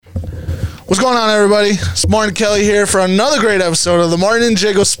What's going on, everybody? It's Martin Kelly here for another great episode of the Martin and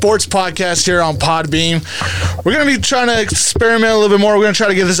Jago Sports Podcast here on Podbeam. We're going to be trying to experiment a little bit more. We're going to try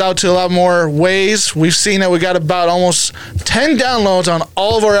to get this out to a lot more ways. We've seen that we got about almost 10 downloads on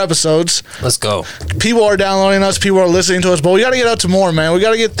all of our episodes. Let's go. People are downloading us. People are listening to us. But we got to get out to more, man. We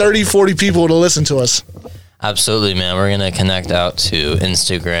got to get 30, 40 people to listen to us. Absolutely, man. We're going to connect out to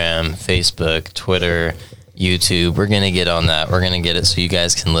Instagram, Facebook, Twitter, YouTube. We're going to get on that. We're going to get it so you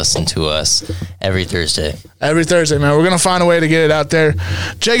guys can listen to us every Thursday. Every Thursday, man. We're going to find a way to get it out there.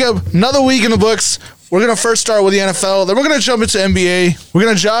 Jacob, another week in the books. We're going to first start with the NFL. Then we're going to jump into NBA. We're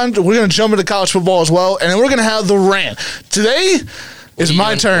going to jump into college football as well. And then we're going to have the rant. Today is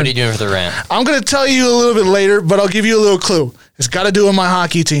my turn. What are you doing for the rant? I'm going to tell you a little bit later, but I'll give you a little clue. It's got to do with my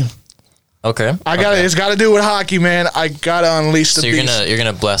hockey team. Okay. It's got to do with hockey, man. I got to unleash the beast. So you're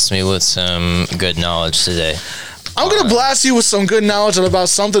gonna bless me with some good knowledge today. I'm going to blast you with some good knowledge about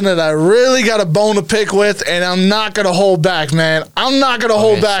something that I really got a bone to pick with, and I'm not going to hold back, man. I'm not going to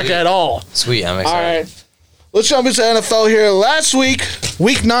hold back at all. Sweet, I'm excited. All right. Let's jump into NFL here. Last week,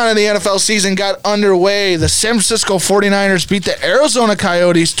 week 9 of the NFL season got underway. The San Francisco 49ers beat the Arizona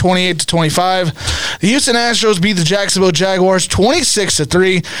Coyotes 28-25. The Houston Astros beat the Jacksonville Jaguars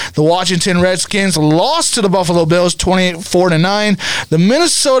 26-3. The Washington Redskins lost to the Buffalo Bills 28-9. The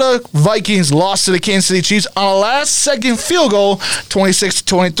Minnesota Vikings lost to the Kansas City Chiefs on a last-second field goal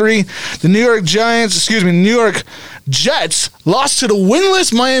 26-23. The New York Jets lost to the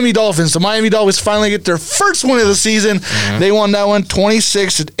winless Miami Dolphins. The Miami Dolphins finally get their first win of the season. Mm-hmm. They won that one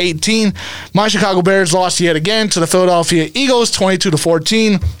 26-18. My Chicago Bears lost yet again to the Philadelphia Eagles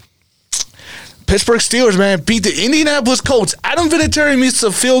 22-14. Pittsburgh Steelers, man, beat the Indianapolis Colts. Adam Vinatieri missed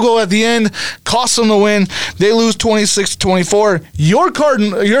a field goal at the end, cost them the win. They lose 26-24. Your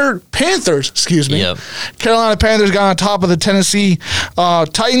Panthers, Yep. Carolina Panthers got on top of the Tennessee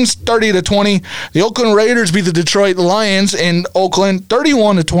Titans 30-20. The Oakland Raiders beat the Detroit Lions in Oakland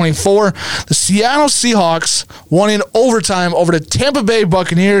 31-24. The Seattle Seahawks won in overtime over the Tampa Bay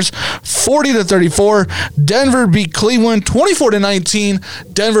Buccaneers 40-34. Denver beat Cleveland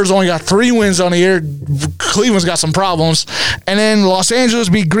 24-19. Denver's only got 3 wins on the year. Cleveland's got some problems. And then Los Angeles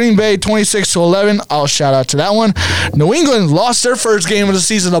beat Green Bay 26-11. I'll shout out to that one. New England lost their first game of the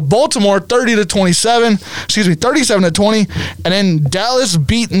season to Baltimore 37-20. And then Dallas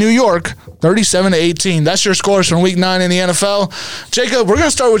beat New York 37-18. That's your scores from week 9 in the NFL. Jacob, we're going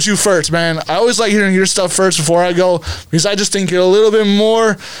to start with you first, man. I always like hearing your stuff first before I go because I just think you're a little bit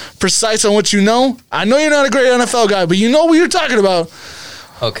more precise on what you know. I know you're not a great NFL guy, but you know what you're talking about.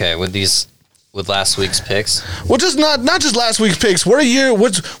 Okay, with last week's picks? Well, just not just last week's picks.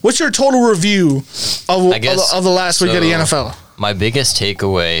 What's your total review of the last week of the NFL? My biggest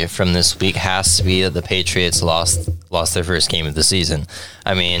takeaway from this week has to be that the Patriots lost their first game of the season.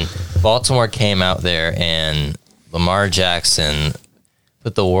 I mean, Baltimore came out there and Lamar Jackson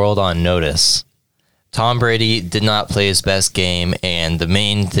put the world on notice. Tom Brady did not play his best game, and the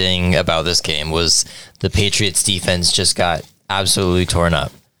main thing about this game was the Patriots defense just got absolutely torn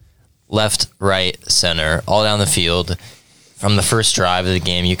up. Left, right, center, all down the field. From the first drive of the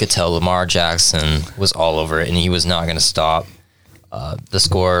game, you could tell Lamar Jackson was all over it, and he was not going to stop. The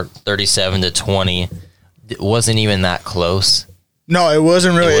score, 37-20, it wasn't even that close. No, it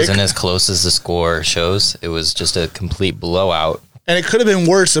wasn't really. It wasn't as close as the score shows. It was just a complete blowout. And it could have been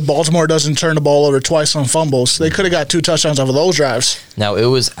worse if Baltimore doesn't turn the ball over twice on fumbles. They could have got 2 touchdowns off of those drives. Now, it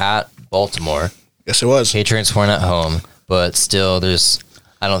was at Baltimore. Yes, it was. Patriots weren't at home, but still,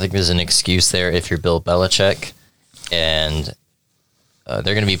 I don't think there's an excuse there if you're Bill Belichick, and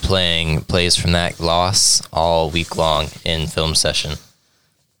they're going to be playing plays from that loss all week long in film session.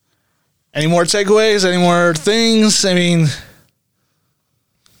 Any more takeaways? Any more things? I mean,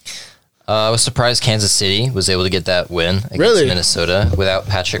 I was surprised Kansas City was able to get that win against Minnesota without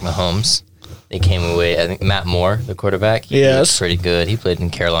Patrick Mahomes. They came away. I think Matt Moore, the quarterback, he was pretty good. He played in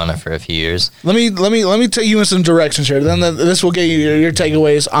Carolina for a few years. Let me take you in some directions here. Then this will get you your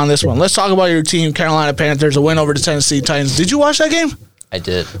takeaways on this one. Let's talk about your team, Carolina Panthers, a win over the Tennessee Titans. Did you watch that game? I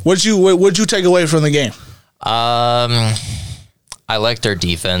did. What'd you take away from the game? I liked our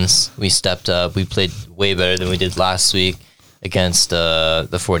defense. We stepped up. We played way better than we did last week against the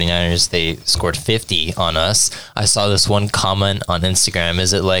 49ers. They scored 50 on us. I saw this one comment on Instagram.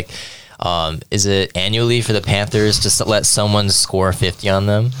 Is it annually for the Panthers to let someone score 50 on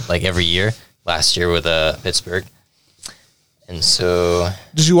them, like every year? Last year with Pittsburgh. And so...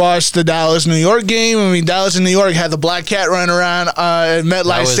 Did you watch the Dallas-New York game? I mean, Dallas and New York had the black cat running around at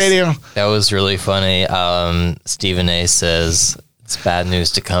MetLife Stadium. That was really funny. Stephen A. says, it's bad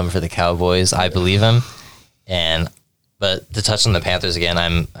news to come for the Cowboys. I believe him. And But to touch on the Panthers again,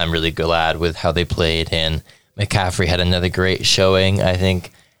 I'm really glad with how they played, and McCaffrey had another great showing. I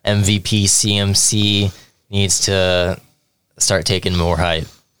think MVP CMC needs to start taking more hype.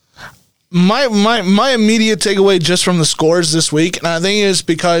 My immediate takeaway just from the scores this week, and I think is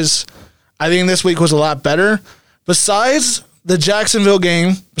because I think this week was a lot better. Besides the Jacksonville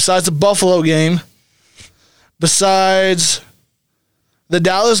game, besides the Buffalo game, besides the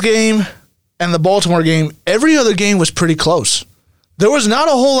Dallas game and the Baltimore game, every other game was pretty close. There was not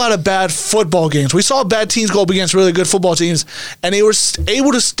a whole lot of bad football games. We saw bad teams go up against really good football teams, and they were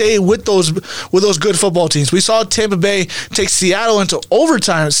able to stay with those good football teams. We saw Tampa Bay take Seattle into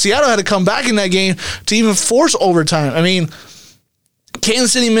overtime. Seattle had to come back in that game to even force overtime. I mean,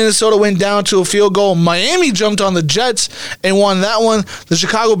 Kansas City, Minnesota went down to a field goal. Miami jumped on the Jets and won that one. The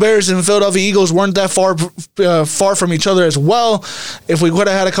Chicago Bears and Philadelphia Eagles weren't that far from each other as well. If we would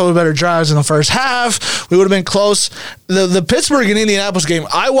have had a couple of better drives in the first half, we would have been close. The Pittsburgh and Indianapolis game,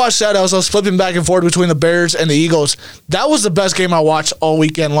 I watched that. I was flipping back and forth between the Bears and the Eagles. That was the best game I watched all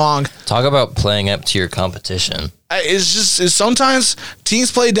weekend long. Talk about playing up to your competition. It's sometimes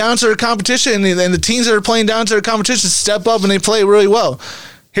teams play down to their competition, and the teams that are playing down to their competition step up and they play really well.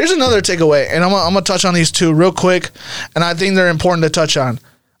 Here's another takeaway, and I'm going to touch on these two real quick, and I think they're important to touch on.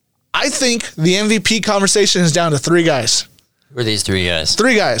 I think the MVP conversation is down to three guys. Who are these three guys?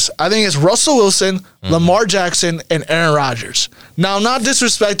 Three guys. I think it's Russell Wilson, Lamar Jackson, and Aaron Rodgers. Now, I'm not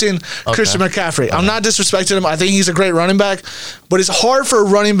disrespecting Christian McCaffrey. I'm not disrespecting him. I think he's a great running back. But it's hard for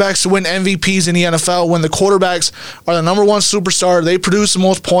running backs to win MVPs in the NFL when the quarterbacks are the number one superstar. They produce the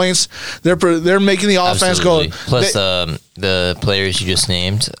most points. They're making the offense go. Plus, the players you just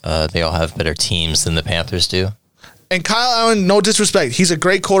named, they all have better teams than the Panthers do. And Kyle Allen, no disrespect, he's a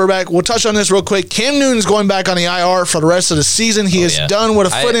great quarterback. We'll touch on this real quick. Cam Newton's going back on the IR for the rest of the season. He is done with a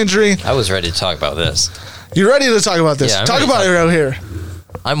foot injury. I was ready to talk about this. You ready to talk about this? Yeah, talk about it right here.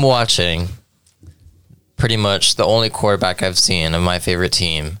 I'm watching pretty much the only quarterback I've seen of my favorite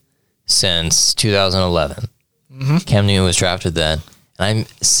team since 2011. Cam Newton was drafted then. And I'm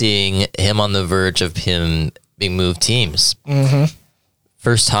seeing him on the verge of him being moved teams.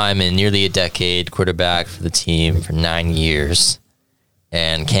 First time in nearly a decade, quarterback for the team for 9 years.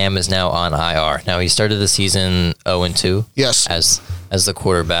 And Cam is now on IR. Now, he started the season 0-2 yes, as the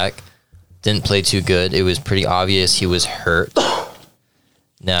quarterback. Didn't play too good. It was pretty obvious he was hurt.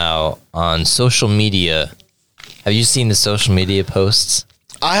 Now, on social media, have you seen the social media posts?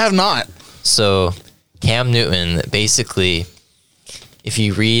 I have not. So, Cam Newton, basically, if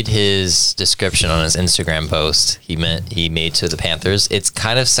you read his description on his Instagram post he made to the Panthers, it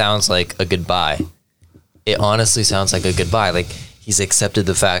kind of sounds like a goodbye. It honestly sounds like a goodbye. Like, he's accepted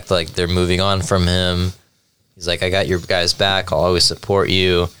the fact, like, they're moving on from him. He's like, I got your guys back. I'll always support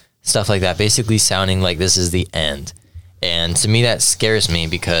you. Stuff like that. Basically sounding like this is the end. And to me, that scares me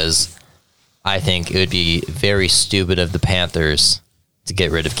because I think it would be very stupid of the Panthers to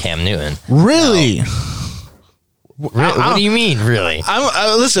get rid of Cam Newton. Really? Now, what do you mean, really?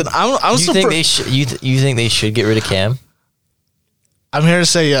 Listen, I'm you think they should? You think they should get rid of Cam? I'm here to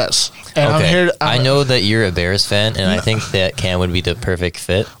say yes. And okay. I know that you're a Bears fan, and I think that Cam would be the perfect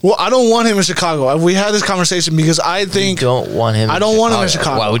fit. Well, I don't want him in Chicago. We had this conversation because I think you don't want him. I don't want him in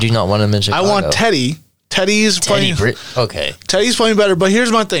Chicago. Why would you not want him in Chicago? I want Teddy. Teddy's playing. Okay. Teddy's playing better, but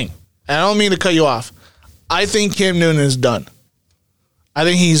here's my thing. And I don't mean to cut you off. I think Cam Newton is done. I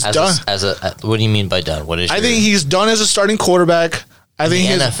think he's done. What do you mean by done? What is? I think he's done as a starting quarterback. I think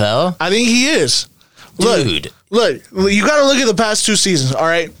in the NFL. I think he is. Dude, look, you got to look at the past two seasons. All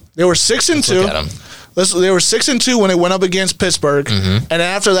right, they were 6-2. Look at him. They were 6-2 when they went up against Pittsburgh, and then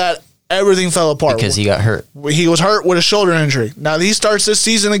after that, everything fell apart because he got hurt. He was hurt with a shoulder injury. Now he starts this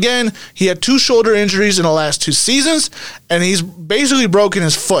season again. He had 2 shoulder injuries in the last 2 seasons, and he's basically broken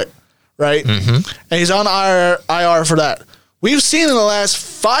his foot. Right, and he's on IR for that. We've seen in the last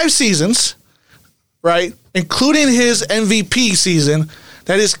 5 seasons, right, including his MVP season,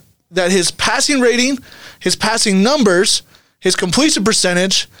 that his passing rating, his passing numbers, his completion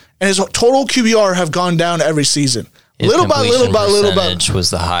percentage, and his total QBR have gone down every season. Little by little by little by. Percentage was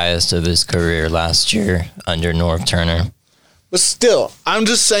the highest of his career last year under Norv Turner. But still, I'm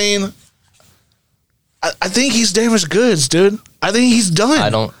just saying, I think he's damaged goods, dude. I think he's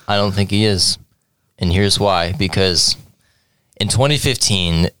done. I don't think he is, and here's why. Because in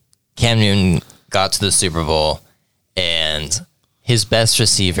 2015, Cam Newton got to the Super Bowl, and his best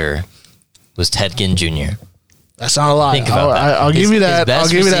receiver was Ted Ginn Jr. That's not a lie. Think about that. I'll give you that. His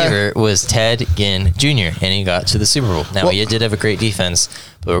best receiver was Ted Ginn Jr., and he got to the Super Bowl. Now, he did have a great defense,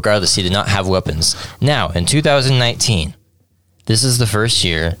 but regardless, he did not have weapons. Now, in 2019, this is the first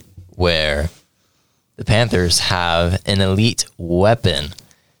year where the Panthers have an elite weapon.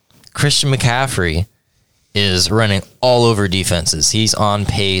 Christian McCaffrey is running all over defenses. He's on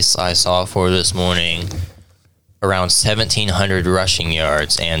pace, I saw for this morning, around 1,700 rushing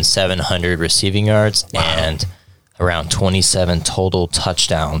yards and 700 receiving yards, and around 27 total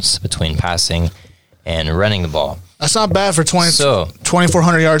touchdowns between passing and running the ball. That's not bad for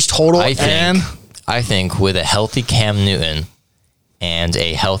 2,400 yards total. I think with a healthy Cam Newton and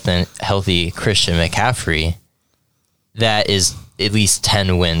a healthy Christian McCaffrey, that is at least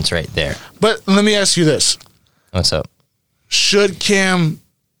 10 wins right there. But let me ask you this. What's up? Should Cam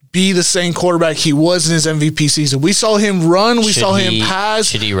be the same quarterback he was in his MVP season? We saw him run. We saw him pass.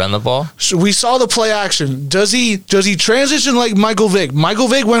 Should he run the ball? We saw the play action. Does he transition like Michael Vick? Michael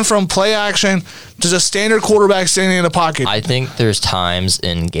Vick went from play action to just standard quarterback standing in the pocket. I think there's times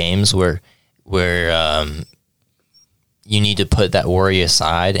in games where you need to put that worry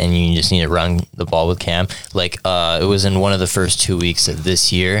aside and you just need to run the ball with Cam. Like it was in one of the first 2 weeks of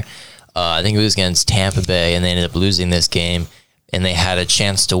this year. I think it was against Tampa Bay, and they ended up losing this game, and they had a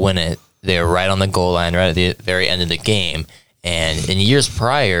chance to win it. They were right on the goal line, right at the very end of the game. And in years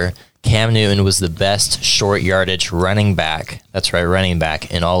prior, Cam Newton was the best short yardage running back. That's right, running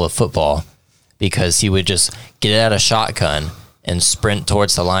back in all of football, because he would just get it out of shotgun and sprint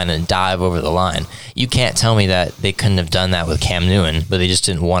towards the line and dive over the line. You can't tell me that they couldn't have done that with Cam Newton, but they just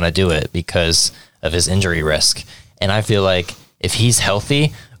didn't want to do it because of his injury risk. And I feel like if he's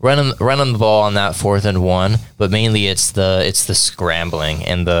healthy, run on the ball on that 4th and 1, but mainly it's the scrambling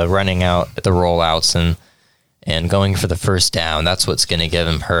and the running out, the rollouts and going for the first down. That's what's going to get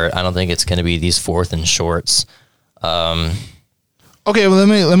him hurt. I don't think it's going to be these 4th and shorts. Okay, well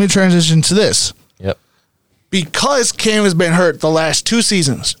let me transition to this. Yep. Because Cam has been hurt the last 2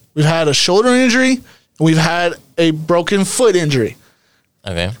 seasons, we've had a shoulder injury and we've had a broken foot injury.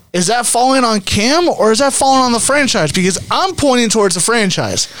 Okay. Is that falling on Cam or is that falling on the franchise? Because I'm pointing towards the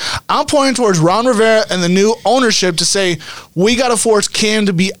franchise. I'm pointing towards Ron Rivera and the new ownership to say, we got to force Cam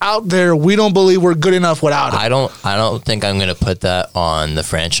to be out there. We don't believe we're good enough without him. I don't think I'm going to put that on the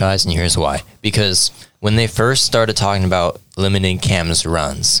franchise, and here's why. Because when they first started talking about limiting Cam's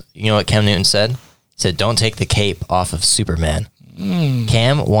runs, you know what Cam Newton said? He said, don't take the cape off of Superman.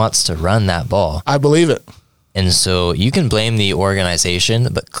 Cam wants to run that ball. I believe it. And so you can blame the organization,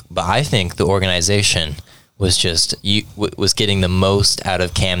 but I think the organization was was getting the most out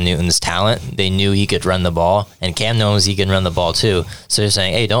of Cam Newton's talent. They knew he could run the ball, and Cam knows he can run the ball too. So they're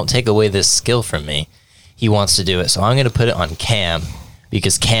saying, hey, don't take away this skill from me. He wants to do it. So I'm going to put it on Cam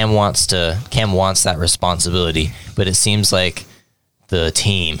because Cam wants that responsibility. But it seems like the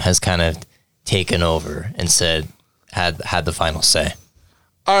team has kind of taken over and had the final say.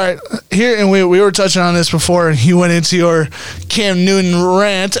 All right, here, and we were touching on this before, and you went into your Cam Newton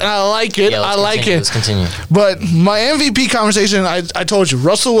rant, and I like it. Let's continue. But my MVP conversation, I told you,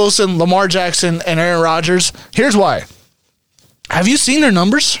 Russell Wilson, Lamar Jackson, and Aaron Rodgers. Here's why. Have you seen their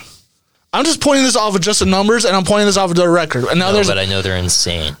numbers? I'm just pointing this off of just the numbers, and I'm pointing this off of their record. And now but I know they're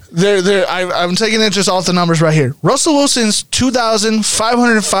insane. I'm taking it just off the numbers right here. Russell Wilson's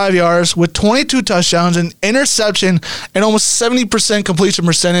 2,505 yards with 22 touchdowns, an interception, and almost 70% completion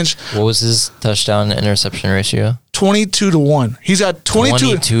percentage. What was his touchdown interception ratio? 22-1. He's got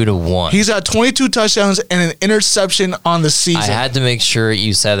 22-1. He's got 22 touchdowns and an interception on the season. I had to make sure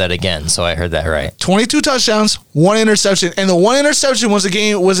you said that again, so I heard that right. 22 touchdowns, 1 interception, and the 1 interception was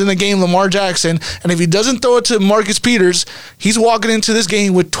in the game Lamar Jackson. And if he doesn't throw it to Marcus Peters, he's walking into this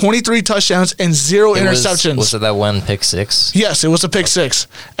game with 23 touchdowns and 0 interceptions. Was it that one pick six? Yes, it was a pick six,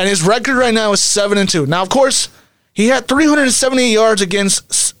 and his record right now is 7-2. Now, of course, he had 378 yards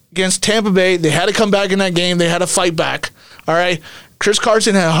against Tampa Bay. They had to come back in that game. They had to fight back. All right. Chris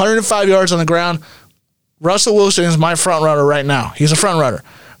Carson had 105 yards on the ground. Russell Wilson is my front runner right now. He's a front runner.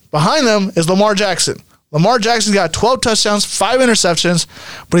 Behind them is Lamar Jackson. Lamar Jackson's got 12 touchdowns, 5 interceptions,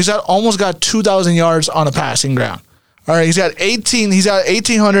 but he's almost got 2,000 yards on the passing ground. All right, he's got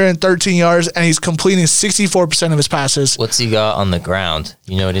 1,813 yards, and he's completing 64% of his passes. What's he got on the ground?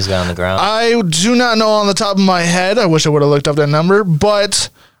 You know what he's got on the ground? I do not know on the top of my head. I wish I would have looked up that number, but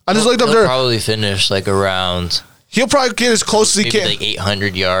I just looked up there. He'll probably finish like around. He'll probably get as close as he can. Like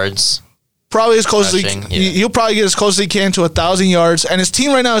 800 yards. Probably as close as he. He'll probably get as close as he can to 1,000 yards, and his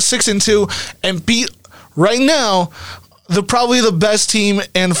team right now is 6-2, and beat right now probably the best team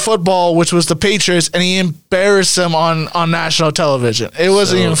in football, which was the Patriots, and he embarrassed them on national television. It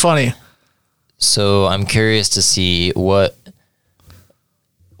wasn't even funny. So I'm curious to see what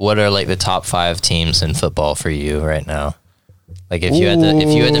are like the top 5 teams in football for you right now. Like if you had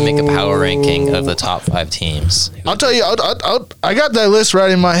to make a power ranking of the top 5 teams. I'll tell you, I got that list right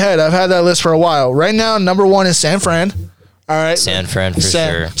in my head. I've had that list for a while. Right now, number 1 is San Fran. All right. San Fran for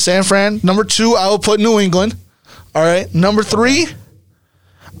sure. San Fran. Number 2, I will put New England. All right. Number 3,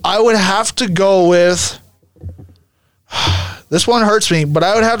 I would have to go with. This one hurts me, but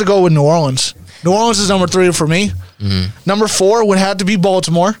I would have to go with New Orleans. New Orleans is number 3 for me. Mm-hmm. Number 4 would have to be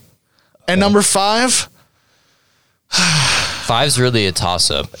Baltimore. And number 5. 5's really a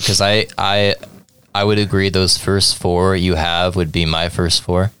toss-up because I would agree those first 4 you have would be my first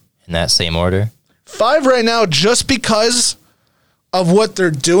 4 in that same order. 5 right now just because of what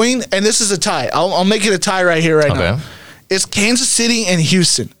they're doing, and this is a tie. I'll make it a tie right here now. It's Kansas City and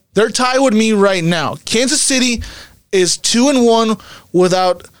Houston. Their tie with me right now. Kansas City is 2-1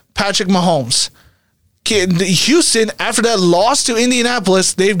 without Patrick Mahomes. Houston, after that loss to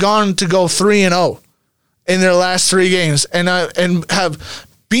Indianapolis, they've gone to go 3-0 in their last 3 games and have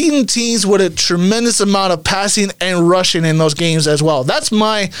beaten teams with a tremendous amount of passing and rushing in those games as well. That's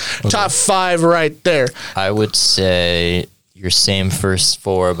my top 5 right there. I would say your same first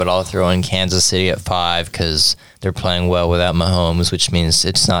 4, but I'll throw in Kansas City at 5 because they're playing well without Mahomes, which means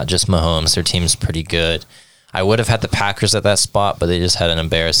it's not just Mahomes. Their team's pretty good. I would have had the Packers at that spot, but they just had an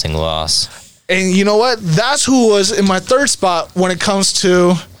embarrassing loss. And you know what? That's who was in my 3rd spot when it comes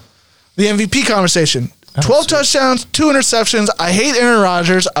to the MVP conversation. 12 touchdowns, 2 interceptions. I hate Aaron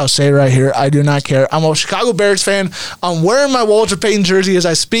Rodgers. I'll say it right here. I do not care. I'm a Chicago Bears fan. I'm wearing my Walter Payton jersey as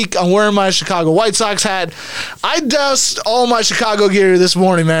I speak. I'm wearing my Chicago White Sox hat. I doused all my Chicago gear this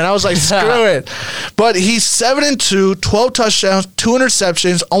morning, man. I was like, screw it. But he's 7-2, 12 touchdowns, 2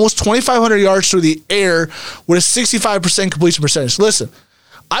 interceptions, almost 2,500 yards through the air with a 65% completion percentage. Listen,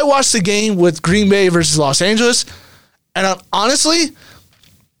 I watched the game with Green Bay versus Los Angeles, and honestly,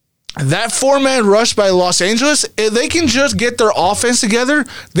 that 4-man rush by Los Angeles, if they can just get their offense together,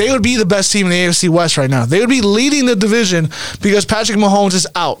 they would be the best team in the AFC West right now. They would be leading the division because Patrick Mahomes is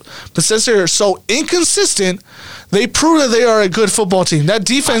out. But since they're so inconsistent, they prove that they are a good football team. That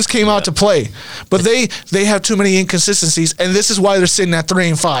defense came out to play, but they have too many inconsistencies, and this is why they're sitting at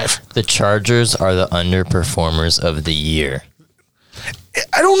 3-5. The Chargers are the underperformers of the year.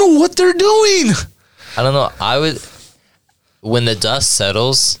 I don't know what they're doing. I don't know. When the dust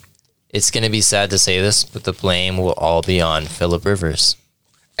settles, it's going to be sad to say this, but the blame will all be on Phillip Rivers.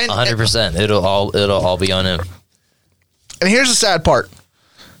 100%. It'll all be on him. And here's the sad part.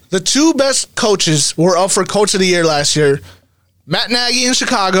 The 2 best coaches were up for Coach of the Year last year. Matt Nagy in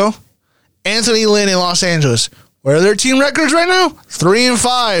Chicago, Anthony Lynn in Los Angeles. Where are their team records right now?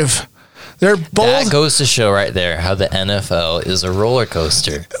 3-5. They're both. That goes to show right there how the NFL is a roller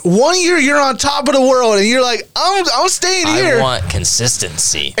coaster. One year you're on top of the world, and you're like, I'm staying here. I want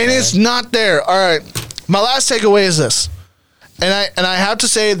consistency, and it's not there. All right, my last takeaway is this, and I have to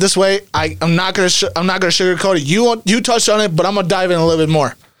say it this way. I'm not gonna sugarcoat it. You touched on it, but I'm gonna dive in a little bit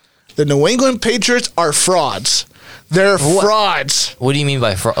more. The New England Patriots are frauds. They're frauds. What do you mean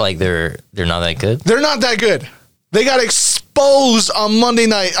by fraud? Like they're not that good? They're not that good. They got exposed on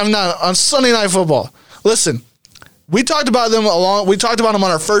on Sunday Night Football. Listen, we talked about them on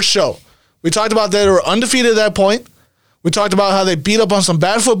our first show. We talked about that they were undefeated at that point. We talked about how they beat up on some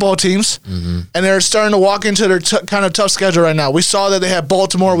bad football teams, and they're starting to walk into their kind of tough schedule right now. We saw that they had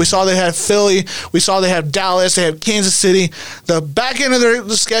Baltimore. We saw they had Philly. We saw they have Dallas. They have Kansas City. The back end of their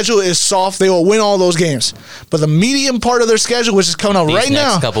schedule is soft. They will win all those games. But the medium part of their schedule, which is coming out right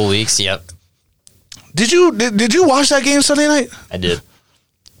now. Next couple weeks, yep. Did you watch that game Sunday night? I did.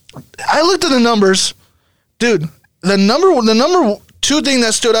 I looked at the numbers. Dude, the number 2 thing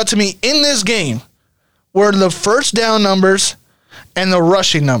that stood out to me in this game were the first down numbers and the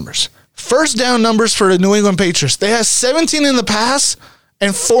rushing numbers. First down numbers for the New England Patriots. They had 17 in the pass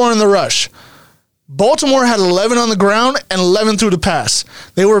and 4 in the rush. Baltimore had 11 on the ground and 11 through the pass.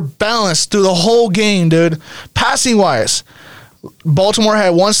 They were balanced through the whole game, dude. Passing-wise, Baltimore had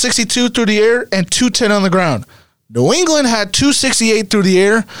 162 through the air and 210 on the ground. New England had 268 through the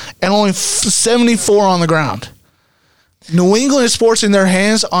air and only 74 on the ground. New England is forcing their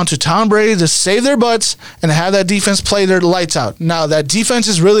hands onto Tom Brady to save their butts and have that defense play their lights out. Now, that defense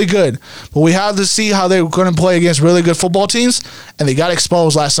is really good, but we have to see how they're going to play against really good football teams, and they got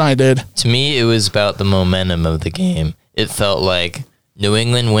exposed last night, dude. To me, it was about the momentum of the game. It felt like New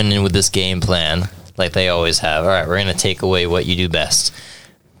England went in with this game plan, like they always have. All right, we're going to take away what you do best.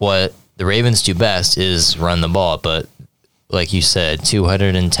 What the Ravens do best is run the ball, but like you said,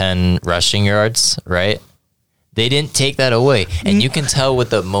 210 rushing yards, right? They didn't take that away. And you can tell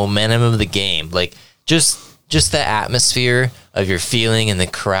with the momentum of the game, like just just the atmosphere of your feeling and the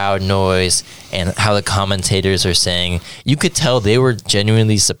crowd noise and how the commentators are saying, you could tell they were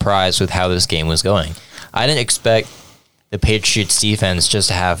genuinely surprised with how this game was going. I didn't expect the Patriots defense just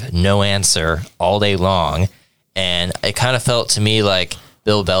to have no answer all day long. And it kind of felt to me like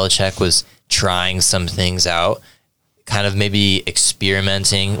Bill Belichick was trying some things out, kind of maybe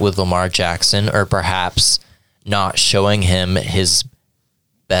experimenting with Lamar Jackson, or perhaps not showing him his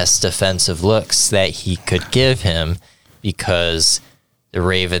best defensive looks that he could give him, because the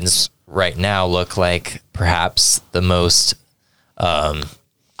Ravens right now look like perhaps the most I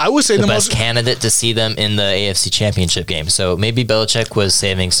would say the best most candidate to see them in the AFC Championship game. So maybe Belichick was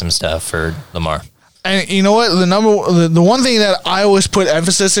saving some stuff for Lamar. And you know what? The one thing that I always put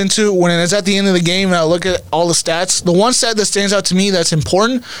emphasis into when it's at the end of the game and I look at all the stats, the one stat that stands out to me that's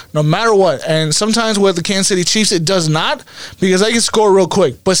important no matter what, and sometimes with the Kansas City Chiefs it does not, because they can score real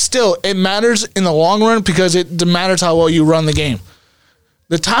quick, but still it matters in the long run because it matters how well you run the game.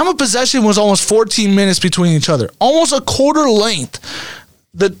 The time of possession was almost 14 minutes between each other, almost a quarter length.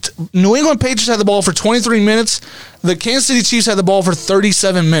 The New England Patriots had the ball for 23 minutes. The Kansas City Chiefs had the ball for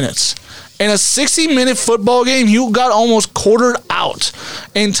 37 minutes. In a 60-minute football game, you got almost quartered out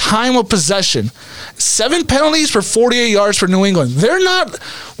in time of possession. 7 penalties for 48 yards for New England. They're not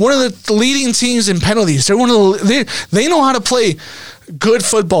one of the leading teams in penalties. They're one of they know how to play good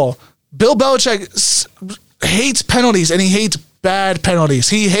football. Bill Belichick hates penalties, and he hates bad penalties.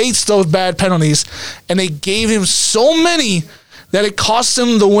 He hates those bad penalties, and they gave him so many that it cost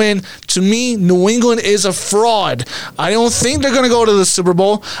them the win. To me, New England is a fraud. I don't think they're going to go to the Super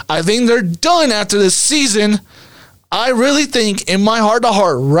Bowl. I think they're done after this season. I really think, in my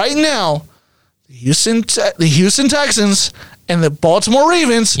heart-to-heart, right now, the Houston Texans and the Baltimore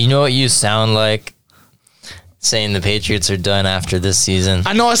Ravens. You know what you sound like? Saying the Patriots are done after this season.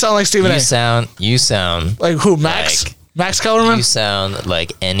 I know I sound like Stephen A. You sound like who? Max? Like, Max Kellerman? You sound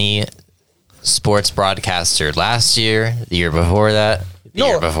like any sports broadcaster last year, the year before that, the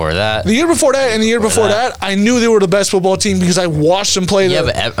year before that, and the year before that. I knew they were the best football team because I watched them play. Yeah,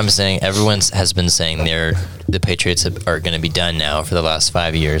 but I'm saying everyone has been saying the Patriots are going to be done now for the last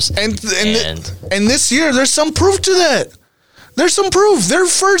 5 years, and this year there's some proof to that. There's some proof. Their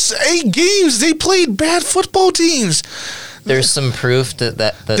first 8 games they played bad football teams. There's some proof that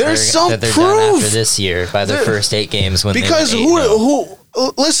they're proof. done after this year by their first 8 games because who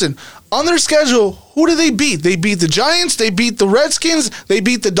listen, on their schedule, who do they beat? They beat the Giants, they beat the Redskins, they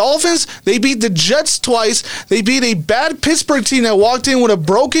beat the Dolphins, they beat the Jets twice, they beat a bad Pittsburgh team that walked in with a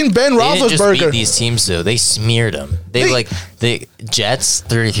broken Ben Roethlisberger. They didn't just beat these teams though; they smeared them. The Jets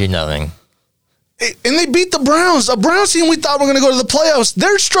 33-0. And they beat the Browns. A Browns team we thought were going to go to the playoffs.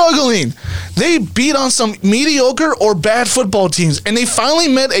 They're struggling. They beat on some mediocre or bad football teams. And they finally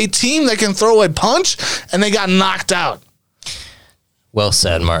met a team that can throw a punch, and they got knocked out. Well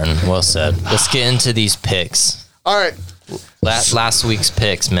said, Martin. Well said. Let's get into these picks. All right. Last week's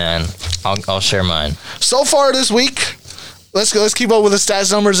picks, man. I'll share mine. So far this week, let's keep up with the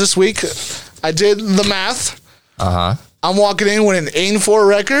stats numbers this week. I did the math. Uh-huh. I'm walking in with an 8-4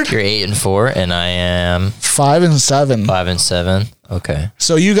 record. You're 8-4, and I am 5-7. 5-7. Okay.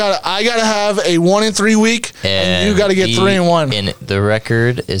 So I gotta have a 1-3 week, and you gotta get 3-1. And the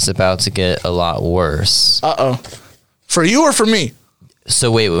record is about to get a lot worse. For you or for me?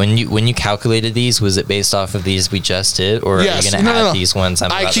 So wait, when you calculated these, was it based off of these we just did, or yes. are you gonna add these ones?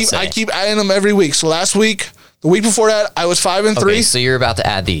 I keep adding them every week. So last week, the week before that, I was 5-3. Okay, so you're about to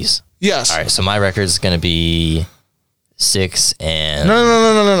add these. Yes. All right. So my record is gonna be 6 and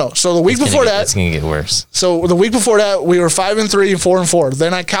no. So the week before that, it's gonna get worse. So the week before that, we were 5-3 and 4-4.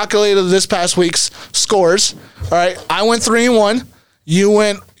 Then I calculated this past week's scores. All right, I went 3-1. You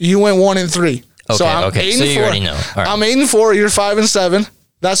went 1-3. Okay. So I'm okay. So you already know. All right. I'm 8-4. You're 5-7.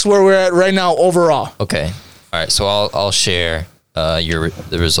 That's where we're at right now overall. Okay. All right. So I'll share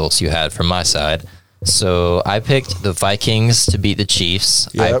the results you had from my side. So I picked the Vikings to beat the Chiefs.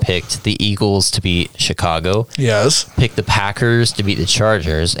 Yep. I picked the Eagles to beat Chicago. Yes. Picked the Packers to beat the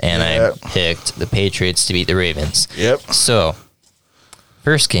Chargers, and I picked the Patriots to beat the Ravens. Yep. So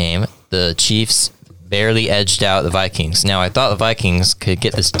first game, the Chiefs barely edged out the Vikings. Now I thought the Vikings could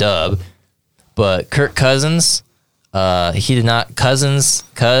get this dub, but Kirk Cousins, he did not. Cuz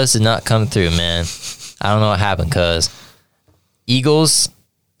did not come through, man. I don't know what happened, Cuz. Eagles,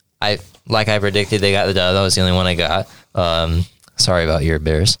 like I predicted, they got the dub. That was the only one I got. Sorry about your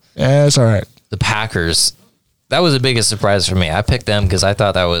Bears. Yeah, it's all right. The Packers, that was the biggest surprise for me. I picked them because I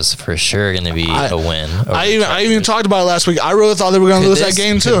thought that was for sure going to be a win. I even talked about it last week. I really thought they were going to lose that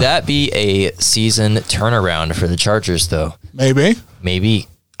game too. Could that be a season turnaround for the Chargers, though? Maybe.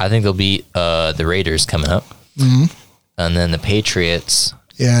 I think they'll beat the Raiders coming up. And then the Patriots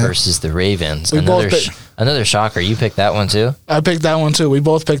Yeah. versus the Ravens. We Another both picked- another shocker. You picked that one too? I picked that one too. We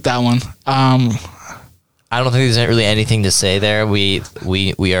both picked that one. I don't think there's really anything to say there. We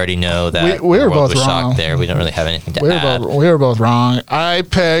already know that We were the world both was wrong. shocked there. We don't really have anything to add. We were both wrong. I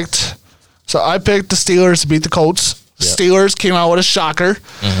picked the Steelers to beat the Colts. Yep. Steelers came out with a shocker.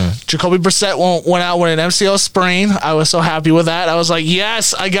 Jacoby Brissett went out with an MCL sprain. I was so happy with that. I was like,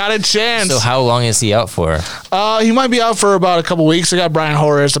 yes, I got a chance. So how long is he out for? He might be out for about a couple weeks. I got Brian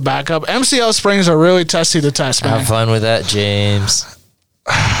Hoyer as the backup. MCL sprains are really testy to test, man. Have fun with that, James.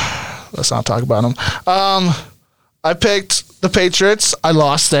 Let's not talk about them. I picked the Patriots. I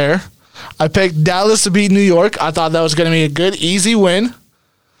lost there. I picked Dallas to beat New York. I thought that was going to be a good, easy win.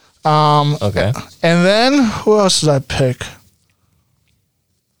 Okay. And then, who else did I pick?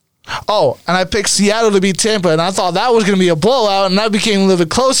 Oh, and I picked Seattle to beat Tampa, and I thought that was going to be a blowout, and that became a little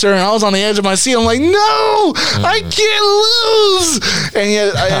bit closer, and I was on the edge of my seat. I'm like, no, I can't lose. And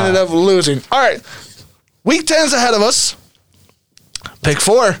yet I ended up losing. All right. Week 10's ahead of us. Pick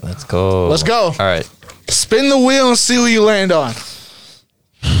 4. Let's go. Let's go. All right. Spin the wheel and see what you land on.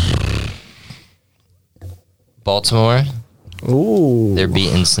 Baltimore. Ooh. They're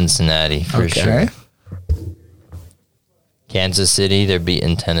beating Cincinnati for sure. Kansas City, they're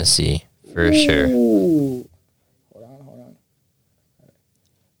beating Tennessee for sure. Ooh. Hold on.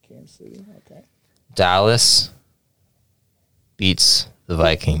 Kansas City, okay. Dallas beats the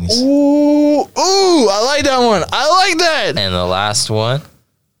Vikings. Ooh, I like that one. I like that. And the last one,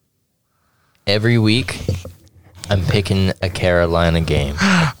 every week, I'm picking a Carolina game.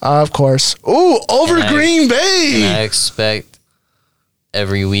 Of course. Ooh, over And Green I Bay. expect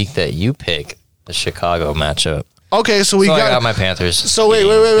every week that you pick the Chicago matchup. Okay, so we I got got my Panthers. So wait. beating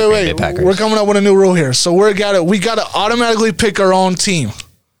the Green Bay Packers. We're coming up with a new rule here. So we gotta automatically pick our own team.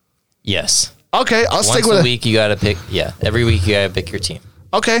 Yes. Okay, I'll stick Once with a it. week, you got to pick. Yeah, every week you got to pick your team.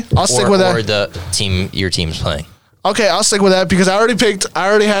 Okay, I'll stick with Or that. the team your team's playing. Okay, I'll stick with that because I already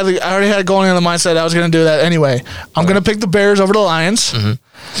had going in the mindset I was going to do that anyway. I'm going to pick the Bears over the Lions.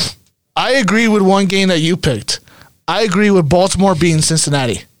 I agree with one game that you picked. I agree with Baltimore beating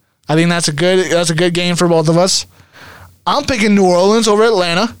Cincinnati. I think that's a good game for both of us. I'm picking New Orleans over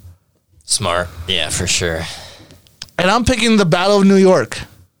Atlanta, Smart. Yeah, for sure. and I'm picking the Battle of New York.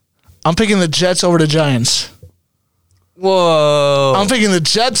 I'm picking the Jets over the Giants. Whoa. I'm picking the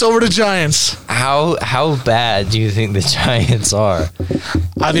Jets over the Giants. How bad do you think the Giants are?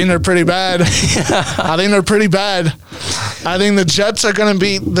 I think they're pretty bad. I think the Jets are going to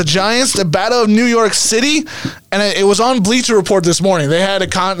beat the Giants. The Battle of New York City, and it was on Bleacher Report this morning. They had a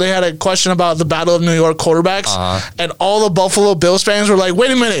question about the Battle of New York quarterbacks, and all the Buffalo Bills fans were like, "Wait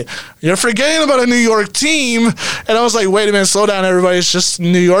a minute, you're forgetting about a New York team." And I was like, "Wait a minute, slow down, everybody. It's just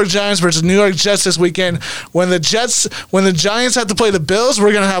New York Giants versus New York Jets this weekend. When the Giants have to play the Bills,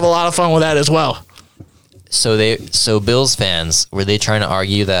 we're going to have a lot of fun with that as well." So Bills fans, were they trying to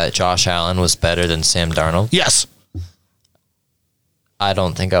argue that Josh Allen was better than Sam Darnold? Yes. I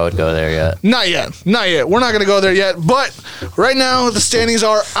don't think I would go there yet. Not yet. We're not going to go there yet. But right now, the standings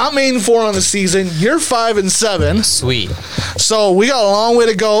are: I'm 8-4 on the season. You're 5-7. Sweet. So we got a long way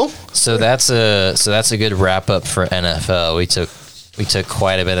to go. So that's a good wrap up for NFL. We took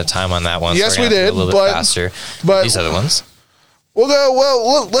quite a bit of time on that one. Yes, so we're we gonna have to did, go a little bit but- faster. but- These other ones. We'll go.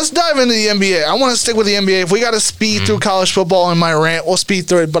 Well, let's dive into the NBA. I want to stick with the NBA. If we got to speed through college football in my rant, we'll speed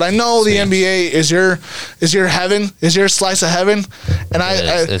through it. But I know the NBA is your heaven, is your slice of heaven. And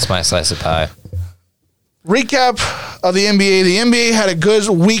It's my slice of pie. recap of the NBA. The NBA had a good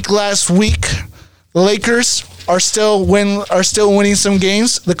week last week. The Lakers are still winning some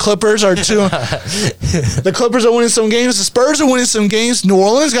games. The Clippers are The Clippers are winning some games. The Spurs are winning some games. New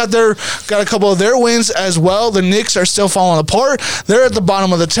Orleans got a couple of their wins as well. The Knicks are still falling apart. They're at the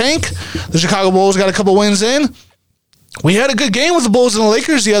bottom of the tank. The Chicago Bulls got a couple wins in. We had a good game with the Bulls and the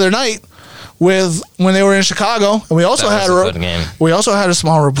Lakers the other night when they were in Chicago, and we also That had was a good game. We also had a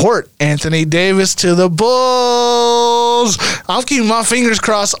small report. Anthony Davis to the Bulls. I'm keeping my fingers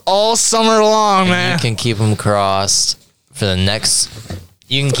crossed all summer long, man. You can keep them crossed for the next.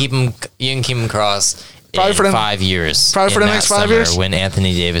 You can keep them crossed Probably in for the- 5 years. probably for in the that next 5 summer years? when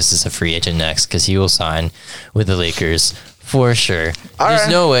Anthony Davis is a free agent next, because he will sign with the Lakers for sure. There's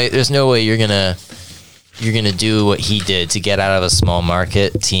no way you're gonna do what he did to get out of a small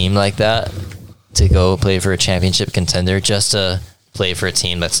market team like that to go play for a championship contender, just to play for a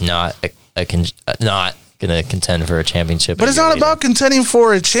team that's not not gonna contend for a championship. But it's not about contending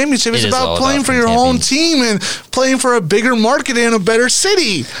for a championship. It's It is all about playing about for your own team and playing for a bigger market in a better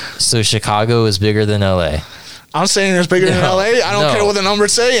city. So Chicago is bigger than LA. I'm saying it's bigger than No, LA. I don't no. care what the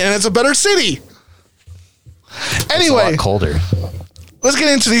numbers say, and it's a better city. It's a Anyway, lot colder. let's get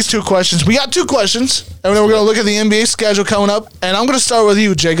into these two questions. We got two questions, and then we're going to look at the NBA schedule coming up. And I'm going to start with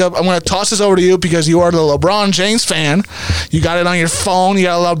you, Jacob. I'm going to toss this over to you because you are the LeBron James fan. You got it on your phone. You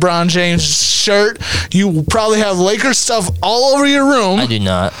got a LeBron James shirt. You probably have Lakers stuff all over your room. I do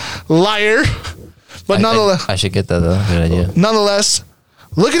not. Liar. But nonetheless, I should get that, though. Good idea. Nonetheless,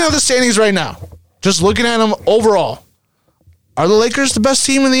 looking at the standings right now, just looking at them overall, are the Lakers the best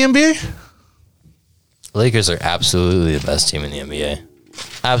team in the NBA? Lakers are absolutely the best team in the NBA.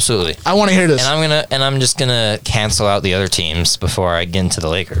 Absolutely. I want to hear this. And I'm just gonna cancel out the other teams before I get into the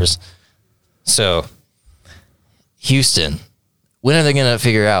Lakers. So, Houston, when are they gonna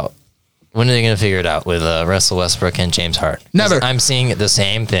figure out? When are they gonna figure it out with Russell Westbrook and James Harden? Never. I'm seeing the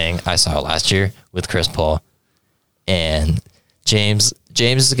same thing I saw last year with Chris Paul, and James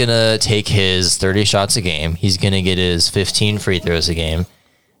is gonna take his 30 shots a game. He's gonna get his 15 free throws a game,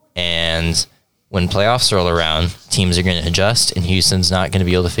 and when playoffs roll around, teams are going to adjust, and Houston's not going to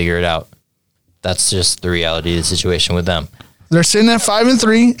be able to figure it out. That's just the reality of the situation with them. They're sitting at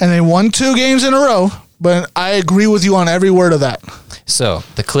 5-3, and they won 2 games in a row. But I agree with you on every word of that. So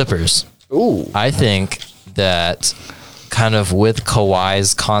the Clippers. Ooh. I think that kind of with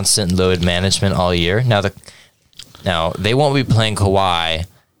Kawhi's constant load management all year. Now they won't be playing Kawhi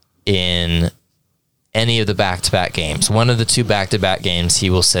in any of the back-to-back games. One of the 2 back-to-back games, he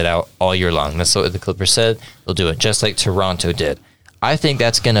will sit out all year long. That's what the Clippers said. They'll do it just like Toronto did. I think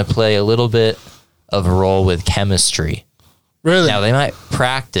that's going to play a little bit of a role with chemistry. Really? Now, they might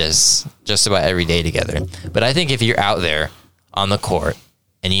practice just about every day together. But I think if you're out there on the court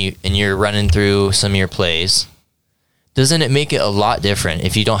and you're running through some of your plays, doesn't it make it a lot different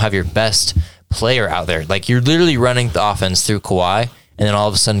if you don't have your best player out there? Like, you're literally running the offense through Kawhi, and then all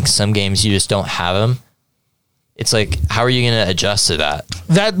of a sudden, some games you just don't have him. It's like, how are you going to adjust to that?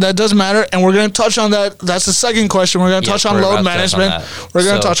 That does matter, and we're going to touch on that. That's the second question. We're going to touch on load management. We're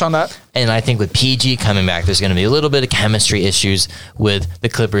going to touch on that. And I think with PG coming back, there's going to be a little bit of chemistry issues with the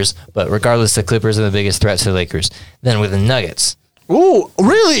Clippers. But regardless, the Clippers are the biggest threat to the Lakers. Then with the Nuggets. Ooh,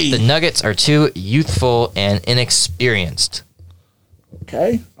 really? The Nuggets are too youthful and inexperienced.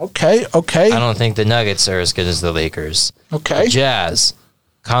 Okay. I don't think the Nuggets are as good as the Lakers. Okay. The Jazz.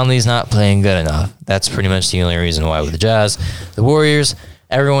 Conley's not playing good enough. That's pretty much the only reason why with the Jazz. The Warriors,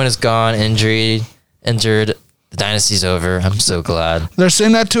 everyone is gone, injured. The dynasty's over. I'm so glad. They're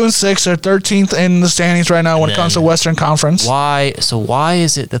sitting at 2-6. They're 13th in the standings right now when it comes to Western Conference. Why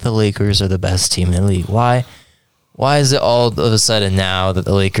is it that the Lakers are the best team in the league? Why is it all of a sudden now that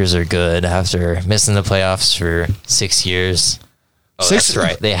the Lakers are good after missing the playoffs for 6 years? Oh, that's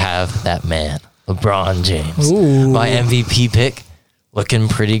right. They have that man, LeBron James. Ooh. My MVP pick, looking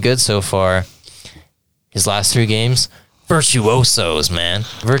pretty good so far. His last 3 games, virtuosos, man.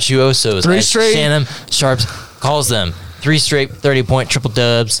 Virtuosos. 3 straight. Shannon Sharps calls them 3 straight 30-point triple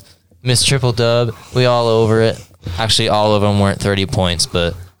dubs. Missed triple dub. We all over it. Actually, all of them weren't 30 points,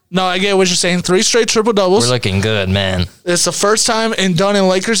 but... No, I get what you're saying. 3 straight triple doubles. We're looking good, man. It's the first time done in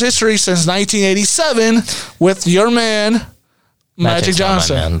Lakers history since 1987 with your man... Magic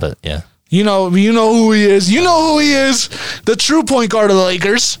Johnson. Not my man, but yeah. You know who he is. You know who he is. The true point guard of the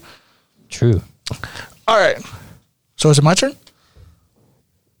Lakers. True. All right. So is it my turn?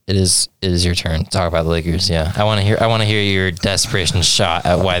 It is your turn to talk about the Lakers. Yeah. I want to hear your desperation shot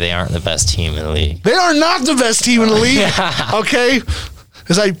at why they aren't the best team in the league. They are not the best team in the league. Okay?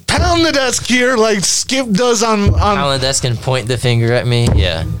 As I pound the desk here like Skip does on Pound the desk and point the finger at me.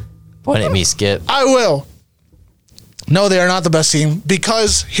 Yeah. Point at me, Skip. I will. No, they are not the best team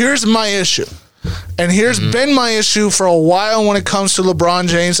because here's my issue. And here's been my issue for a while when it comes to LeBron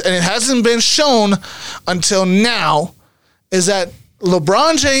James, and it hasn't been shown until now, is that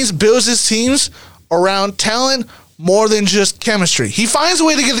LeBron James builds his teams around talent more than just chemistry. He finds a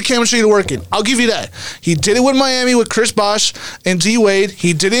way to get the chemistry to work in. I'll give you that. He did it with Miami with Chris Bosh and D. Wade.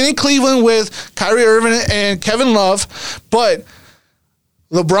 He did it in Cleveland with Kyrie Irving and Kevin Love. But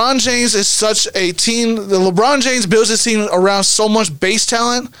LeBron James is such a team. LeBron James builds his team around so much base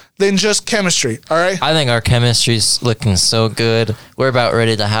talent than just chemistry. All right. I think our chemistry's looking so good. We're about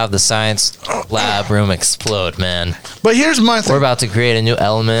ready to have the science lab room explode, man. But here's my thing. We're about to create a new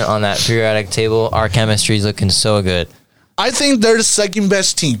element on that periodic table. Our chemistry's looking so good. I think they're the second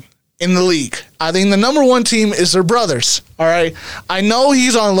best team in the league. I think the number 1 team is their brothers. All right. I know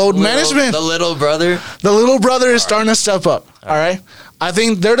he's on load management. The little brother. The little brother is starting to step up. All right. I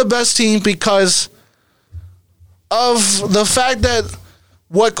think they're the best team because of the fact that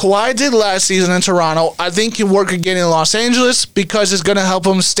what Kawhi did last season in Toronto, I think can work again in Los Angeles because it's going to help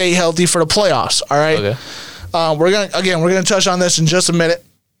him stay healthy for the playoffs. All right. Okay. We're gonna touch on this in just a minute.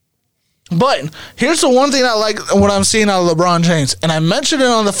 But here's the one thing I like what I'm seeing out of LeBron James. And I mentioned it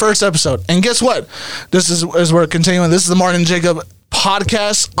on the first episode. And guess what? This is as we're continuing. This is the Martin Jacob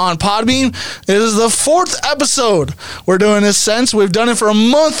podcast on Podbean. It is the 4th episode we're doing this since. We've done it for a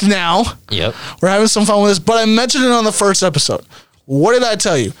month now. Yep. We're having some fun with this. But I mentioned it on the first episode. What did I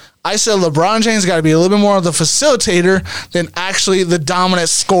tell you? I said LeBron James got to be a little bit more of the facilitator than actually the dominant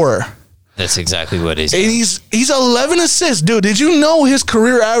scorer. That's exactly what he's And doing. he's 11 assists. Dude, did you know his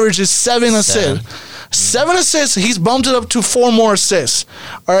career average is 7 assists? 7 assists. He's bumped it up to 4 more assists.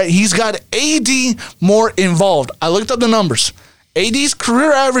 All right, he's got AD more involved. I looked up the numbers. AD's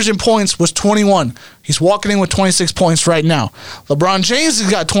career average in points was 21. He's walking in with 26 points right now. LeBron James has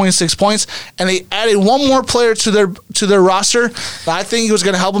got 26 points, and they added one more player to their roster that I think he was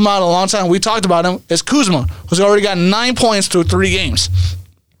going to help him out a long time. We talked about him. It's Kuzma, who's already got 9 points through 3 games.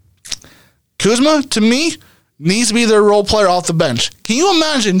 Kuzma, to me, needs to be their role player off the bench. Can you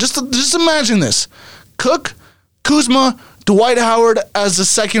imagine? Just imagine this. Cook, Kuzma, Dwight Howard as the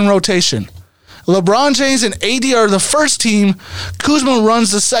second rotation. LeBron James and AD are the first team. Kuzma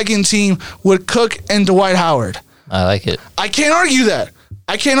runs the second team with Cook and Dwight Howard. I like it. I can't argue that.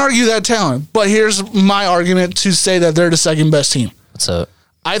 I can't argue that talent. But here's my argument to say that they're the second best team. What's up?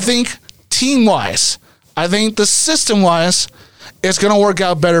 I think team-wise, I think the system-wise, it's going to work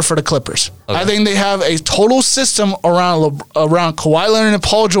out better for the Clippers. Okay. I think they have a total system around Kawhi Leonard and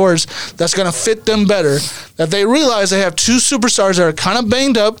Paul George that's going to fit them better, that they realize they have 2 superstars that are kind of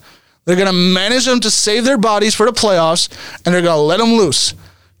banged up. They're going to manage them to save their bodies for the playoffs, and they're going to let them loose.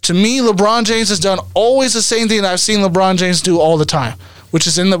 To me, LeBron James has done always the same thing that I've seen LeBron James do all the time, which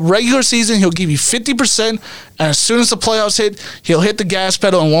is in the regular season, he'll give you 50%, and as soon as the playoffs hit, he'll hit the gas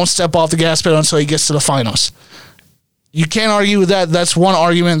pedal and won't step off the gas pedal until he gets to the finals. You can't argue with that. That's one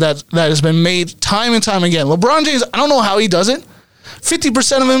argument that has been made time and time again. LeBron James, I don't know how he does it.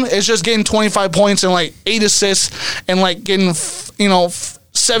 50% of him is just getting 25 points and like 8 assists and like getting,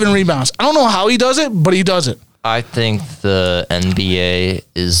 7 rebounds. I don't know how he does it, but he does it. I think the NBA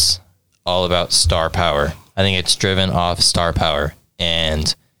is all about star power. I think it's driven off star power.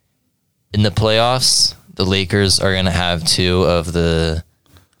 And in the playoffs, the Lakers are going to have 2 of the,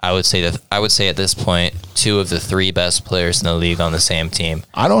 I would say at this point, 2 of the 3 best players in the league on the same team.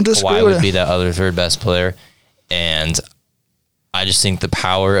 I don't disagree Kawhi with would be that other 3rd best player. And I just think the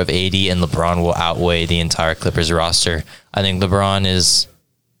power of AD and LeBron will outweigh the entire Clippers roster. I think LeBron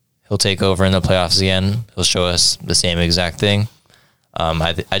he'll take over in the playoffs again. He'll show us the same exact thing.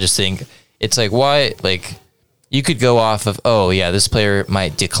 I just think it's like, why, like, you could go off of, this player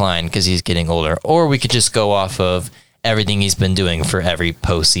might decline because he's getting older. Or we could just go off of everything he's been doing for every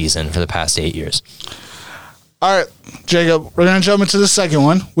postseason for the past 8 years. All right, Jacob, we're gonna jump into the second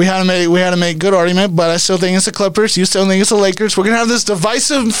one. We had to make good argument, but I still think it's the Clippers. You still think it's the Lakers. We're gonna have this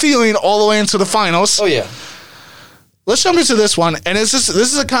divisive feeling all the way into the finals. Oh yeah. Let's jump into this one, and this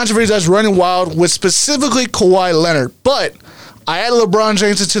is a controversy that's running wild with specifically Kawhi Leonard, but I added LeBron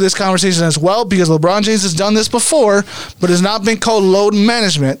James into this conversation as well because LeBron James has done this before, but has not been called load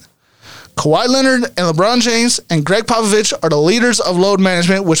management. Kawhi Leonard and LeBron James and Greg Popovich are the leaders of load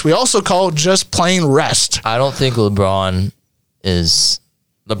management, which we also call just plain rest. I don't think LeBron has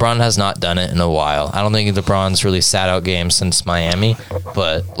not done it in a while. I don't think LeBron's really sat out games since Miami,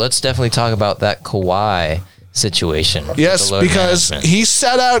 but let's definitely talk about that Kawhi situation. Yes, because he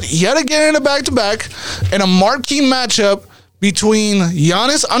sat out yet again in a back-to-back in a marquee matchup between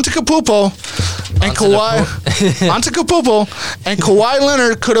Giannis Antetokounmpo and Kawhi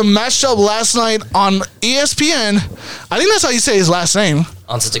Leonard could have matched up last night on ESPN. I think that's how you say his last name.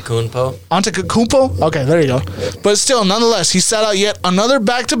 Antetokounmpo? Okay, there you go. But still, nonetheless, he sat out yet another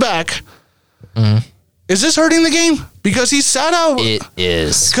back-to-back. Mm-hmm. Is this hurting the game? Because he sat out. It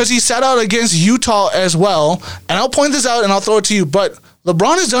is. Because he sat out against Utah as well. And I'll point this out and I'll throw it to you. But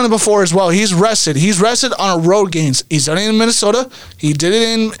LeBron has done it before as well. He's rested. He's rested on road games. He's done it in Minnesota. He did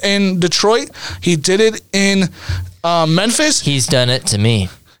it in Detroit. He did it in Memphis. He's done it to me.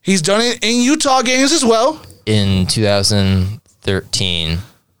 He's done it in Utah games as well. In 2013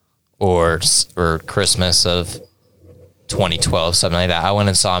 or Christmas of 2012, something like that, I went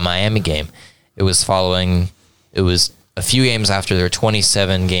and saw a Miami game. It was a few games after their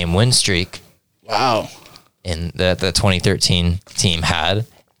 27-game win streak. Wow. And that the 2013 team had,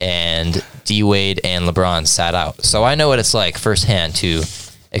 and D-Wade and LeBron sat out. So I know what it's like firsthand to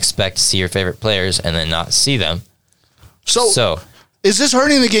expect to see your favorite players and then not see them. So is this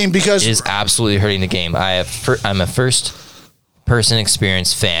hurting the game? Because it is absolutely hurting the game. I'm a first-person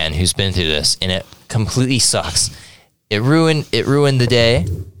experience fan who's been through this, and it completely sucks. It ruined the day.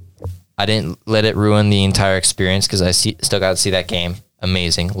 I didn't let it ruin the entire experience because I still got to see that game.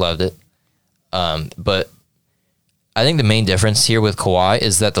 Amazing. Loved it. But I think the main difference here with Kawhi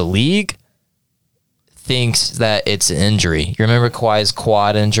is that the league thinks that it's an injury. You remember Kawhi's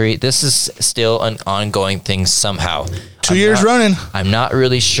quad injury? This is still an ongoing thing somehow. 2 years running. I'm not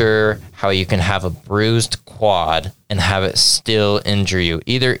really sure how you can have a bruised quad and have it still injure you.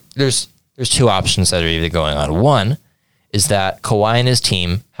 Either there's two options that are either going on. One is that Kawhi and his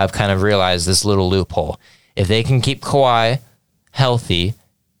team have kind of realized this little loophole. If they can keep Kawhi healthy,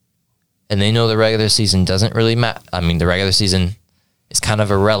 and they know the regular season doesn't really matter. I mean, the regular season is kind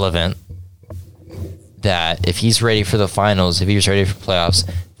of irrelevant. That if he's ready for the finals, if he's ready for playoffs,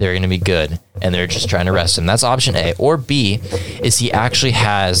 they're going to be good, and they're just trying to rest him. That's option A. Or B is he actually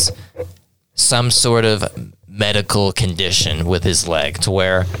has some sort of medical condition with his leg to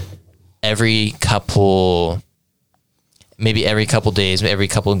where every couple days, every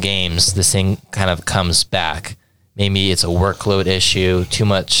couple games, this thing kind of comes back. Maybe it's a workload issue, too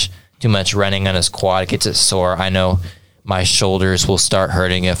much running on his quad, gets it sore. I know my shoulders will start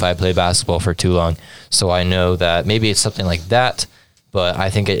hurting if I play basketball for too long. So I know that maybe it's something like that, but I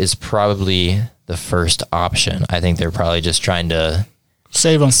think it is probably the first option. I think they're probably just trying to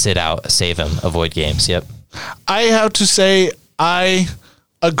save him, save him, avoid games. Yep. I have to say I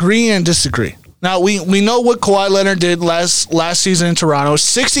agree and disagree. Now we know what Kawhi Leonard did last season in Toronto.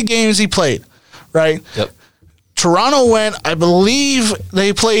 60 games he played, right? Yep. Toronto went, I believe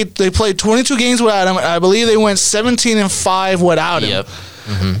they played 22 games without him. I believe they went 17-5 without him. Yep.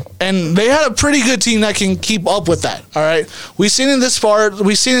 Mm-hmm. And they had a pretty good team that can keep up with that. All right. We've seen it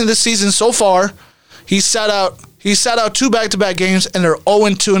this season so far. He sat out 2 back-to-back games, and they're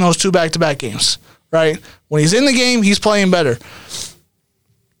 0-2 in those 2 back-to-back games. Right? When he's in the game, he's playing better.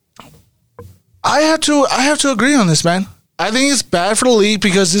 I have to agree on this, man. I think it's bad for the league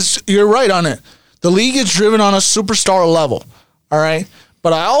because you're right on it. The league is driven on a superstar level, all right?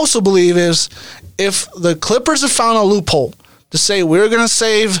 But I also believe if the Clippers have found a loophole to say we're going to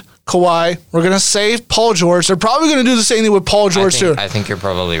save Kawhi, we're going to save Paul George, they're probably going to do the same thing with Paul George too. I think you're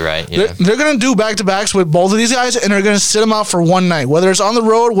probably right. Yeah. They're going to do back-to-backs with both of these guys, and they're going to sit them out for one night, whether it's on the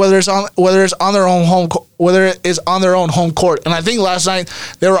road, whether it's on their own home court. And I think last night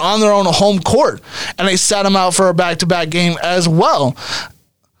they were on their own home court, and they sat them out for a back-to-back game as well.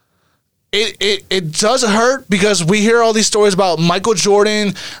 It does hurt because we hear all these stories about Michael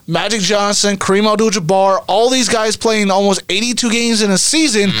Jordan, Magic Johnson, Kareem Abdul-Jabbar, all these guys playing almost 82 games in a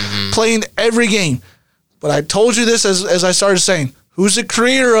season, playing every game. But I told you this as I started saying. Who's the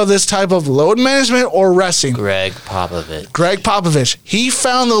creator of this type of load management or resting? Greg Popovich. Greg Popovich. He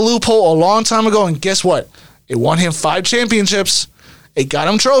found the loophole a long time ago, and guess what? It won him 5 championships. It got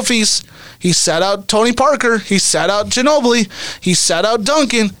him trophies. He sat out Tony Parker. He sat out Ginobili. He sat out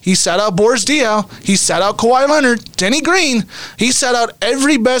Duncan. He sat out Boris Diaw. He sat out Kawhi Leonard, Denny Green. He sat out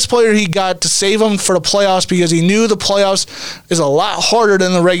every best player he got to save him for the playoffs because he knew the playoffs is a lot harder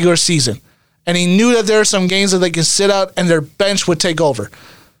than the regular season. And he knew that there are some games that they can sit out and their bench would take over.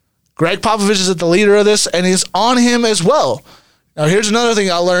 Greg Popovich is the leader of this, and it's on him as well. Now, here's another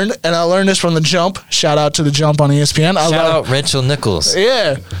thing I learned, and I learned this from The Jump. Shout out to The Jump on ESPN. Shout out Rachel Nichols.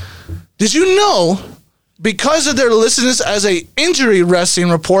 Yeah. Did you know, because of their listing this as a injury resting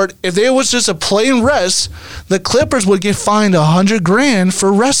report, if it was just a plain rest, the Clippers would get fined $100,000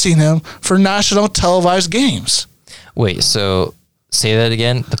 for resting him for national televised games. Wait, so say that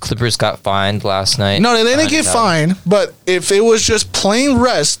again? The Clippers got fined last night? No, they didn't get fined, but if it was just plain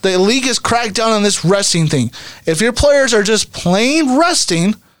rest, the league has cracked down on this resting thing. If your players are just plain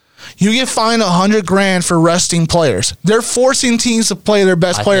resting, you get fined $100,000 for resting players. They're forcing teams to play their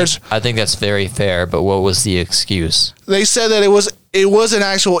best players. I think that's very fair, but what was the excuse? They said that it was an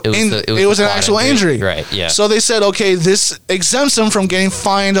actual injury. Right, yeah. So they said, okay, this exempts them from getting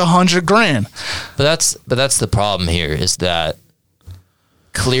fined $100,000. But that's the problem here is that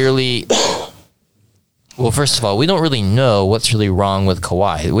clearly, well, first of all, we don't really know what's really wrong with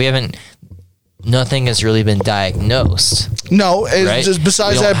Kawhi. Nothing has really been diagnosed. No, it's right? just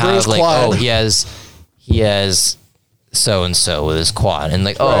besides that bruised quad. Oh, he has so and so with his quad, and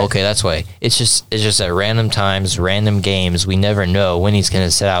okay, that's why. It's just at random times, random games. We never know when he's going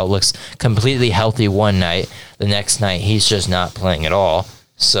to sit out. Looks completely healthy one night, the next night he's just not playing at all.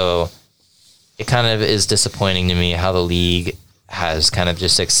 So it kind of is disappointing to me how the league has kind of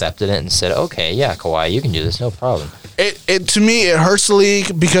just accepted it and said, okay, yeah, Kawhi, you can do this, no problem. To me, it hurts the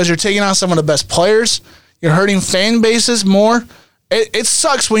league because you're taking out some of the best players. You're hurting fan bases more. It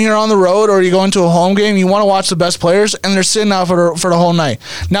sucks when you're on the road or you go into a home game, you want to watch the best players, and they're sitting out for the whole night.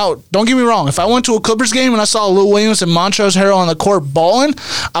 Now, don't get me wrong. If I went to a Clippers game and I saw Lou Williams and Montrezl Harrell on the court balling,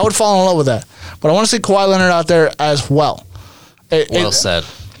 I would fall in love with that. But I want to see Kawhi Leonard out there as well. Well said.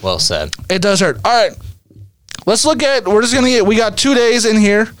 Well said. It does hurt. All right. Let's look at, we got 2 days in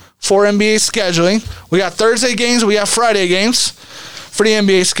here for NBA scheduling. We got Thursday games. We got Friday games for the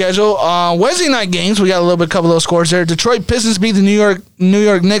NBA schedule. Wednesday night games, we got a couple of those scores there. Detroit Pistons beat the New York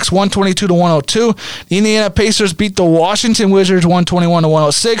Knicks 122-102. The Indiana Pacers beat the Washington Wizards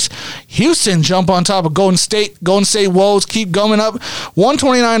 121-106. Houston jump on top of Golden State. Golden State Wolves keep going up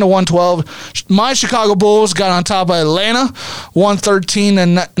 129-112. My Chicago Bulls got on top of Atlanta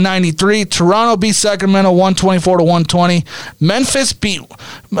 113-93. Toronto beat Sacramento 124-120. Memphis beat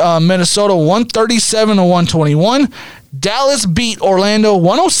Minnesota 137-121. Dallas beat Orlando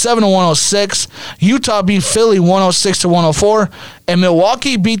 107-106. Utah beat Philly 106-104. And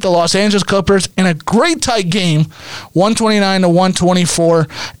Milwaukee beat the Los Angeles Clippers in a great tight game, 129-124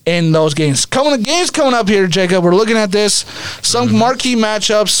 in those games. Coming up here, Jacob. We're looking at this. Some marquee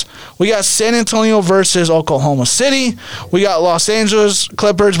matchups. We got San Antonio versus Oklahoma City. We got Los Angeles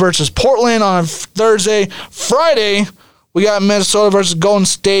Clippers versus Portland on Thursday. Friday, we got Minnesota versus Golden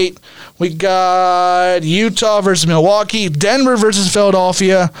State. We got Utah versus Milwaukee. Denver versus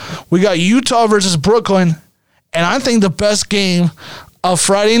Philadelphia. We got Utah versus Brooklyn. And I think the best game of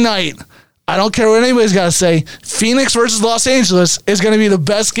Friday night, I don't care what anybody's got to say, Phoenix versus Los Angeles is going to be the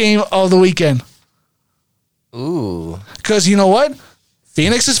best game of the weekend. Ooh. Because you know what?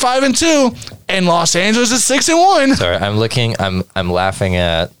 Phoenix is 5-2, and Los Angeles is 6-1. Sorry, I'm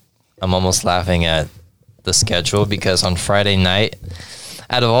almost laughing at the schedule because on Friday night,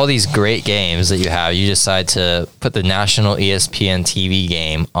 out of all these great games that you have, you decide to put the national ESPN TV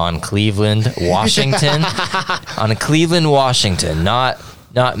game on Cleveland, Washington,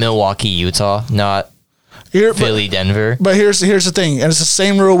 not Milwaukee, Utah, not Philly, Denver. But here's the thing, and it's the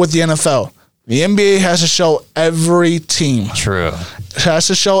same rule with the NFL. The NBA has to show every team. True. It has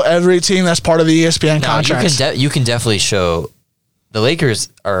to show every team that's part of the ESPN contract. You can definitely show the Lakers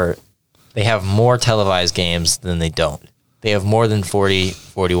they have more televised games than they don't. They have more than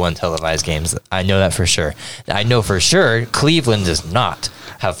 41 televised games. I know that for sure. I know for sure Cleveland does not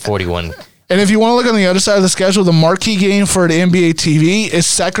have 41. And if you want to look on the other side of the schedule, the marquee game for the NBA TV is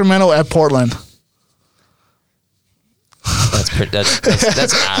Sacramento at Portland. That's average.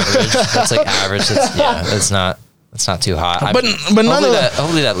 That's like average. That's not too hot. But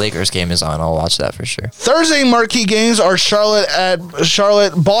hopefully that Lakers game is on. I'll watch that for sure. Thursday marquee games are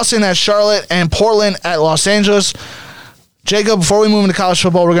Boston at Charlotte, and Portland at Los Angeles. Jacob, before we move into college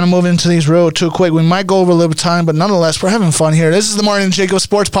football, we're going to move into these real too quick. We might go over a little bit of time, but nonetheless, we're having fun here. This is the Martin and Jacob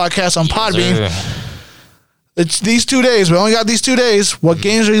Sports Podcast on Podbean. It's these 2 days. We only got these 2 days. What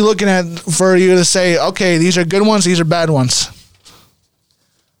games are you looking at for you to say, okay, these are good ones, these are bad ones?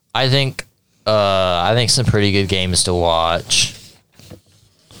 I think some pretty good games to watch.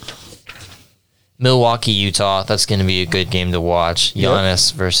 Milwaukee, Utah. That's going to be a good game to watch.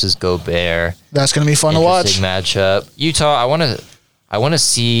 Giannis versus Gobert. That's going to be fun to watch. Interesting matchup. Utah. I want to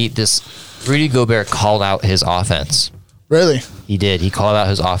see this. Rudy Gobert called out his offense. Really? He did. He called out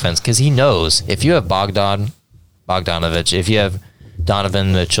his offense because he knows if you have Bogdanovich, if you have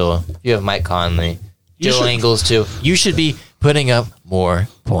Donovan Mitchell, if you have Mike Conley, Joe Ingles too, you should be putting up more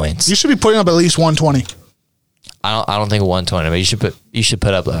points. You should be putting up at least 120. I don't think 120, but you should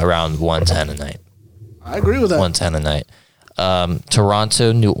put up around 110 a night. I agree with that. 110 a night.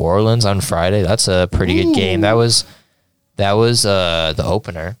 Toronto, New Orleans on Friday. That's a pretty good game. That was the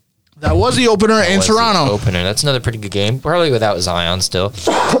opener. That was the opener in Toronto. That's another pretty good game. Probably without Zion still.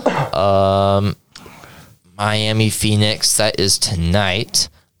 Miami, Phoenix. That is tonight.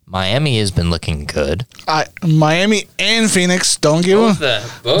 Miami has been looking good. Miami and Phoenix. Don't give them.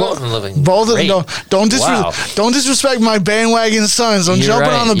 Both of them looking both great. Don't disrespect my bandwagon Suns. I'm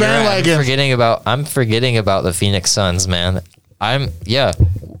jumping on the bandwagon. Right. I'm forgetting about the Phoenix Suns, man. I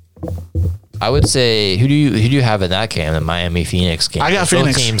would say who do you have in that game? The Miami Phoenix game. I got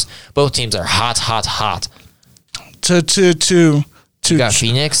Phoenix. Both teams are hot. You got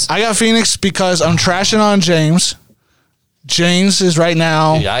Phoenix? I got Phoenix because I'm trashing on James. James is right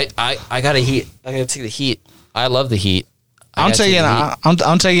now. Dude, I got a Heat. I gotta take the Heat. I love the Heat. I'm taking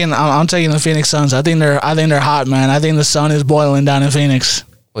the Phoenix Suns. I think they're hot, man. I think the sun is boiling down in Phoenix.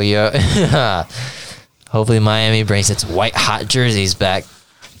 Well, yeah. Hopefully Miami brings its white hot jerseys back.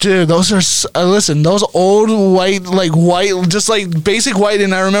 Dude, those are those old white, just like basic white,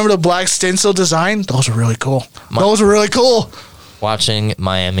 and I remember the black stencil design. Those are really cool. Watching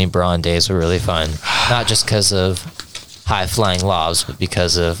Miami Braun days were really fun. Not just because of high-flying lobs, but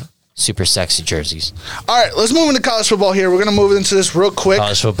because of super sexy jerseys. All right, let's move into college football here. We're going to move into this real quick.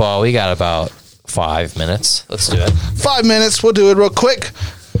 College football, we got about 5 minutes. Let's do it. 5 minutes. We'll do it real quick.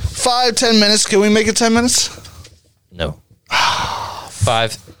 5, 10 minutes. Can we make it 10 minutes? No.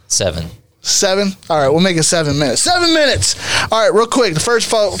 5. 7. 7? All right, we'll make it 7 minutes. 7 minutes! All right, real quick. The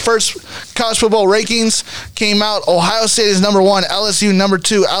first college football rankings came out. Ohio State is number 1, LSU number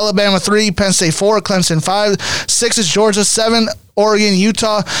 2, Alabama 3, Penn State 4, Clemson 5, 6 is Georgia, 7, Oregon,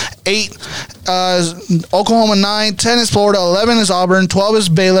 Utah, 8, Oklahoma 9, 10 is Florida, 11 is Auburn, 12 is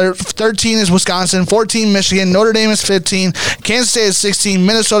Baylor, 13 is Wisconsin, 14 Michigan, Notre Dame is 15, Kansas State is 16,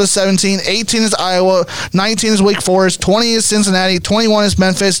 Minnesota 17, 18 is Iowa, 19 is Wake Forest, 20 is Cincinnati, 21 is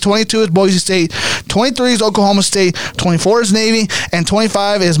Memphis, 22 is Boise State, 23 is Oklahoma State, 24 is Navy, and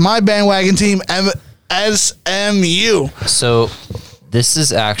 25 is my bandwagon team, SMU. So this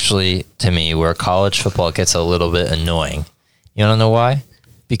is actually, to me, where college football gets a little bit annoying. You want to know why?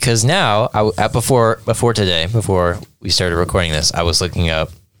 Because now, before we started recording this, I was looking up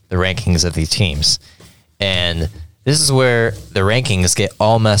the rankings of these teams. And this is where the rankings get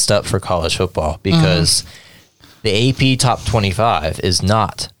all messed up for college football because the AP Top 25 is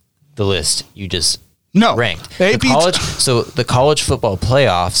not the list you just ranked. The college football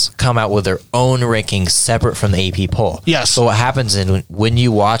playoffs come out with their own rankings separate from the AP poll. Yes. So what happens is when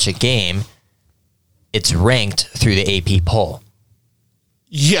you watch a game, it's ranked through the AP poll.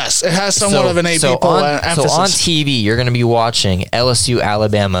 Yes, it has somewhat of an AP poll emphasis. So on TV, you're going to be watching LSU,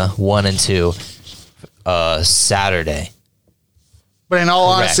 Alabama 1 and 2 Saturday. But in all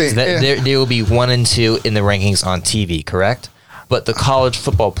honesty, there will be 1 and 2 in the rankings on TV, correct? But the college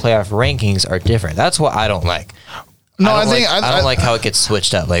football playoff rankings are different. That's what I don't like. No, I don't like how it gets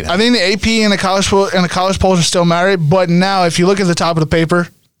switched up like that. I think the AP and the college polls are still married, but now if you look at the top of the paper,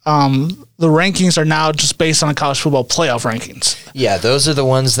 the rankings are now just based on the college football playoff rankings. Yeah, those are the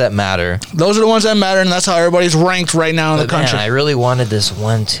ones that matter. Those are the ones that matter, and that's how everybody's ranked right now in the country. Man, I really wanted this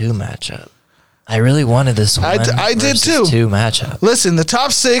 1-2 matchup. I did too. 2 matchup. Listen, the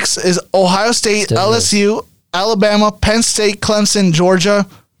top 6 is Ohio State, still LSU, Alabama, Penn State, Clemson, Georgia.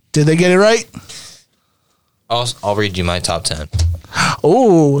 Did they get it right? I'll read you my top 10.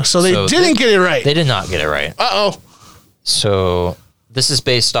 Oh, so they didn't get it right. They did not get it right. Uh-oh. So this is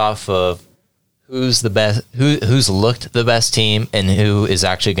based off of who's the best, who's looked the best team, and who is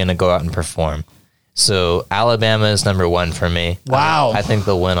actually going to go out and perform. So Alabama is number 1 for me. Wow. I think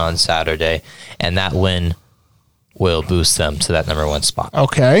they'll win on Saturday, and that win will boost them to that number 1 spot.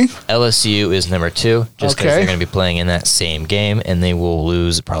 Okay. LSU is number 2, just because they're going to be playing in that same game, and they will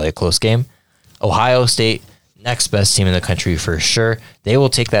lose probably a close game. Ohio State, next best team in the country for sure. They will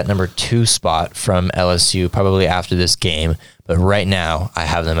take that number 2 spot from LSU probably after this game, but right now I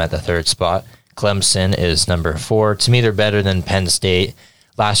have them at the 3rd spot. Clemson is number 4. To me, they're better than Penn State.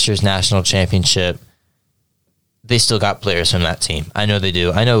 Last year's national championship, they still got players from that team. I know they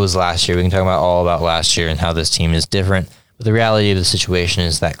do. I know it was last year. We can talk all about last year and how this team is different. But the reality of the situation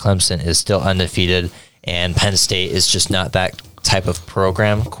is that Clemson is still undefeated, and Penn State is just not that type of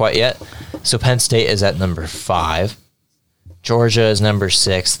program quite yet. So Penn State is at number 5. Georgia is number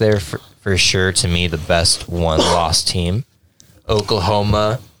 6. They're for sure, to me, the best one-loss team.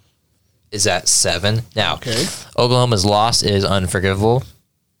 Oklahoma is at 7. Now, Oklahoma's loss is unforgivable.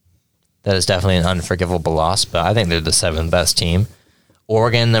 That is definitely an unforgivable loss, but I think they're the 7th best team.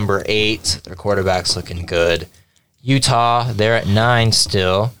 Oregon, number 8. Their quarterback's looking good. Utah, they're at 9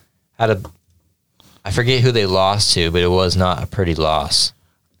 still. I forget who they lost to, but it was not a pretty loss.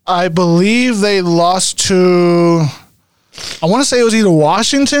 I believe they lost to, I want to say it was either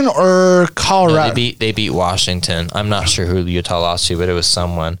Washington or Colorado. No, they beat Washington. I'm not sure who Utah lost to, but it was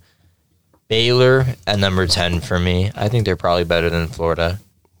someone. Baylor at number 10 for me. I think they're probably better than Florida.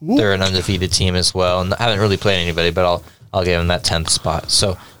 Ooh. They're an undefeated team as well, and I haven't really played anybody, but I'll give them that 10th spot.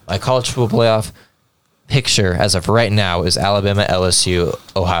 So my college football playoff picture as of right now is Alabama, LSU,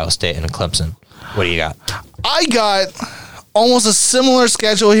 Ohio State, and Clemson. What do you got? I got almost a similar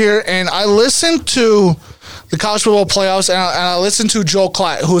schedule here, and I listened to the college football playoffs, and I listened to Joel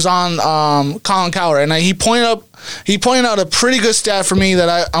Klatt, who's on Colin Cowher, and he pointed out a pretty good stat for me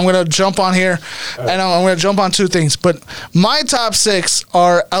that I'm going to jump on here, and I'm going to jump on 2 things. But my top 6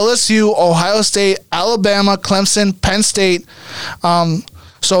 are LSU, Ohio State, Alabama, Clemson, Penn State.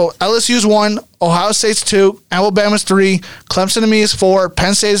 So LSU's 1, Ohio State's 2, Alabama's 3, Clemson to me is 4,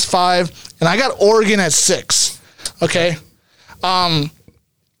 Penn State is 5, and I got Oregon at 6. Okay?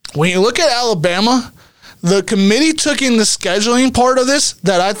 When you look at Alabama, the committee took in the scheduling part of this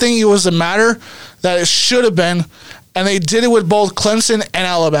that I think it was a matter that it should have been, and they did it with both Clemson and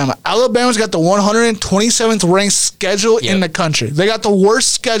Alabama. Alabama's got the 127th ranked schedule in the country. They got the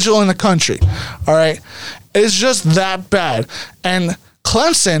worst schedule in the country. All right? It's just that bad. And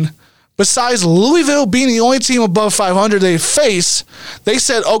Clemson, besides Louisville being the only team above 500 they face, they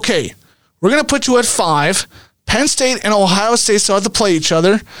said, okay, we're going to put you at 5 Penn State and Ohio State still have to play each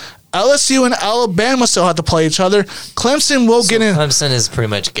other. LSU and Alabama still have to play each other. Clemson will get in. Clemson is pretty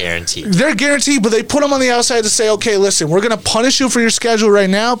much guaranteed. They're guaranteed, but they put them on the outside to say, okay, listen, we're going to punish you for your schedule right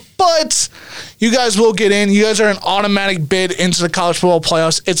now, but you guys will get in. You guys are an automatic bid into the college football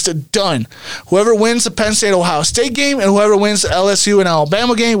playoffs. It's done. Whoever wins the Penn State-Ohio State game and whoever wins the LSU and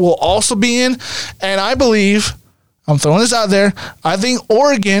Alabama game will also be in. And I believe, I'm throwing this out there, I think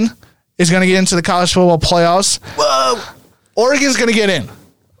Oregon is going to get into the college football playoffs. Whoa. Oregon's going to get in.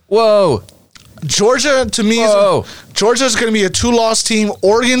 Whoa. Georgia, to me, Georgia is going to be a 2-loss team.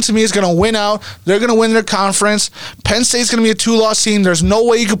 Oregon, to me, is going to win out. They're going to win their conference. Penn State's going to be a 2-loss team. There's no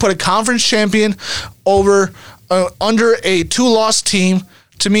way you could put a conference champion under a 2-loss team.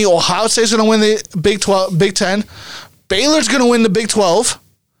 To me, Ohio State's going to win the Big 10. Baylor's going to win the Big 12.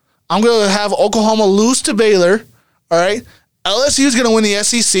 I'm going to have Oklahoma lose to Baylor. All right. LSU is going to win the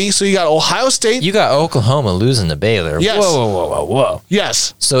SEC, so you got Ohio State. You got Oklahoma losing to Baylor. Yes. Whoa.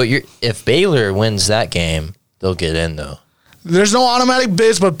 Yes. So if Baylor wins that game, they'll get in, though. There's no automatic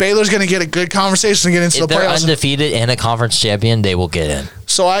bids, but Baylor's going to get a good conversation to get into if the playoffs. If they're undefeated and a conference champion, they will get in.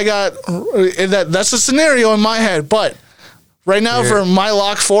 So I got that's a scenario in my head, but right now for my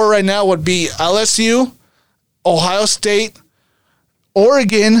lock 4 right now would be LSU, Ohio State,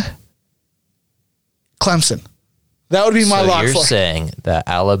 Oregon, Clemson. That would be my lock. So you're saying that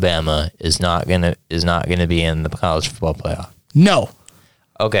Alabama is not gonna be in the college football playoff? No.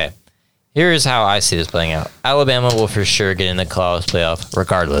 Okay. Here's how I see this playing out. Alabama will for sure get in the college playoff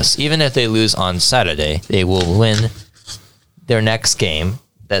regardless. Even if they lose on Saturday, they will win their next game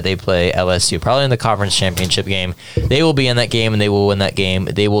that they play LSU. Probably in the conference championship game. They will be in that game and they will win that game.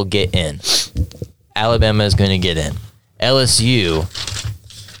 They will get in. Alabama is going to get in. LSU,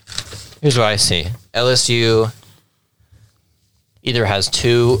 here's what I see. LSU either has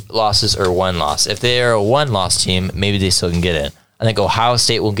 2 losses or 1 loss. If they are a 1-loss team, maybe they still can get in. I think Ohio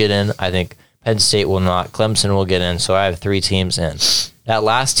State will get in. I think Penn State will not. Clemson will get in. So I have 3 teams in. That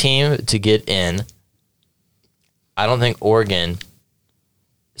last team to get in, I don't think Oregon.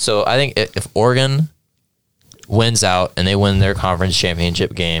 So I think if Oregon wins out and they win their conference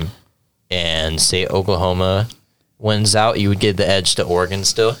championship game and say Oklahoma wins out, you would give the edge to Oregon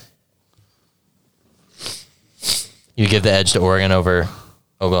still? You give the edge to Oregon over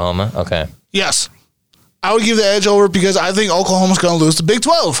Oklahoma? Okay. Yes. I would give the edge over because I think Oklahoma's going to lose the Big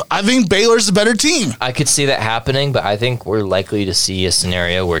 12. I think Baylor's the better team. I could see that happening, but I think we're likely to see a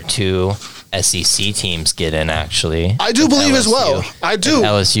scenario where 2 SEC teams get in, actually. I do believe LSU, as well. I do.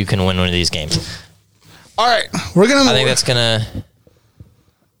 LSU can win one of these games. All right. We're going to... I think that's going to... Is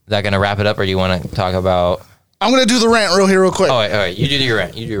that going to wrap it up, or do you want to talk about... I'm going to do the rant real quick. All right. You do your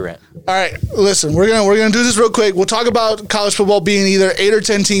rant. All right. Listen, we're gonna do this real quick. We'll talk about college football being either 8 or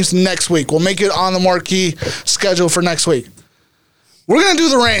 10 teams next week. We'll make it on the marquee schedule for next week. We're going to do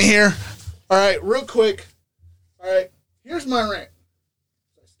the rant here. All right. Real quick. All right. Here's my rant.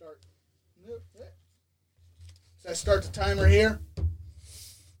 I start the timer here.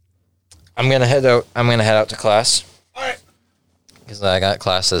 I'm going to head out to class. All right. Because I got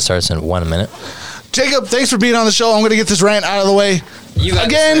class that starts in 1 minute. Jacob, thanks for being on the show. I'm going to get this rant out of the way. You got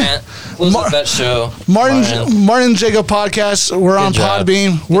again. That show. Martin Jacob podcast. We're on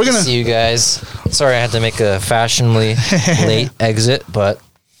Podbean. We're going to see you guys. Sorry, I had to make a fashionably late exit, but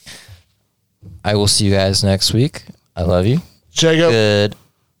I will see you guys next week. I love you, Jacob.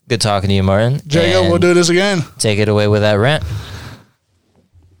 Good talking to you, Martin. Jacob, we'll do this again. Take it away with that rant.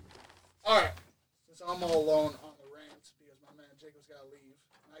 All right. Since I'm all alone on the rant because my man Jacob's got to leave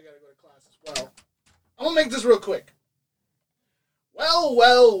and I got to go to class as well. I'm going to make this real quick. Well.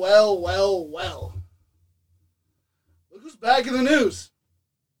 Look who's back in the news.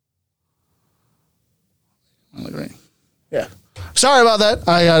 Yeah. Sorry about that.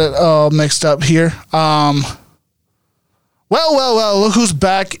 I got it all mixed up here. Well. Look who's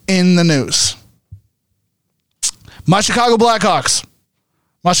back in the news. My Chicago Blackhawks.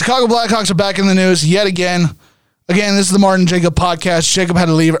 My Chicago Blackhawks are back in the news yet again. Again, this is the Martin Jacob podcast. Jacob had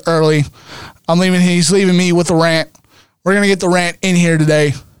to leave early. He's leaving me with the rant. We're going to get the rant in here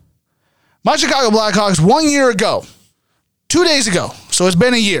today. My Chicago Blackhawks 1 year ago, 2 days ago, so it's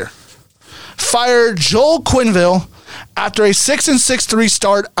been a year, fired Joel Quenneville after a 6-6-3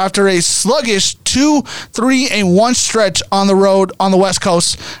 start after a sluggish 2-3-1 stretch on the road on the West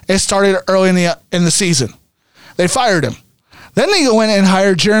Coast. It started early in the season. They fired him. Then they went and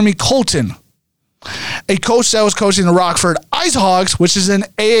hired Jeremy Colton, a coach that was coaching the Rockford IceHogs, which is an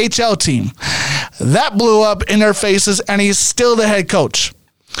AHL team. That blew up in their faces, and he's still the head coach.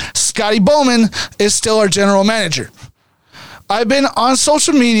 Scotty Bowman is still our general manager. I've been on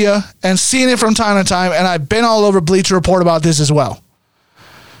social media and seeing it from time to time, and I've been all over Bleacher Report about this as well.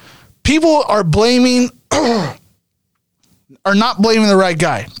 People are blaming, are not blaming the right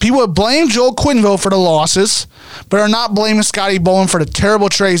guy. People blame Joel Quenneville for the losses, but are not blaming Scotty Bowman for the terrible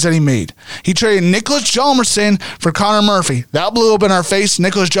trades that he made. He traded Nicholas Hjalmarsson for Connor Murphy. That blew up in our face.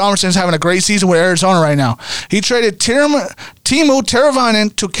 Nicholas Hjalmarsson's having a great season with Arizona right now. He traded Timu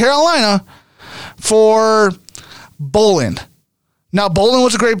Teravainen to Carolina for Bolland. Now, Bolin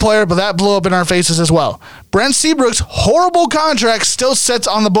was a great player, but that blew up in our faces as well. Brent Seabrook's horrible contract still sits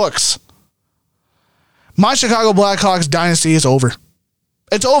on the books. My Chicago Blackhawks dynasty is over.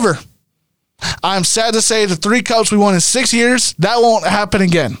 It's over. I'm sad to say the 3 cups we won in 6 years, that won't happen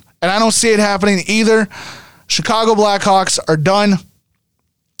again. And I don't see it happening either. Chicago Blackhawks are done.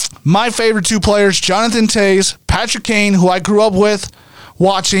 My favorite 2 players, Jonathan Toews, Patrick Kane, who I grew up with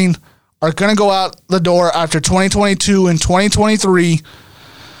watching, are going to go out the door after 2022 and 2023,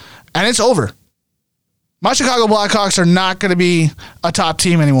 and it's over. My Chicago Blackhawks are not going to be a top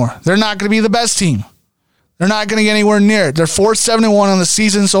team anymore. They're not going to be the best team. They're not going to get anywhere near it. They're 4-7-1 on the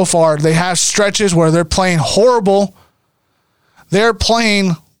season so far. They have stretches where they're playing horrible. They're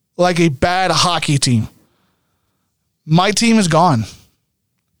playing like a bad hockey team. My team is gone,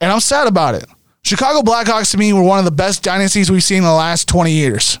 and I'm sad about it. Chicago Blackhawks, to me, were one of the best dynasties we've seen in the last 20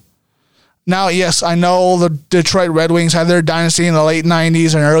 years. Now, yes, I know the Detroit Red Wings had their dynasty in the late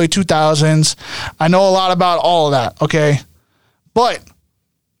 90s and early 2000s. I know a lot about all of that, okay? But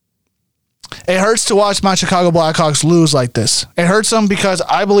it hurts to watch my Chicago Blackhawks lose like this. It hurts them because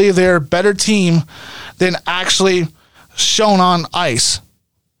I believe they're a better team than actually shown on ice.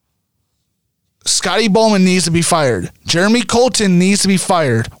 Scotty Bowman needs to be fired. Jeremy Colton needs to be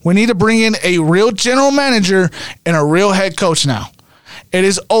fired. We need to bring in a real general manager and a real head coach now. It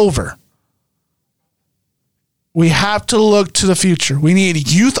is over. We have to look to the future. We need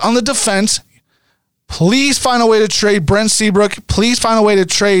youth on the defense. Please find a way to trade Brent Seabrook. Please find a way to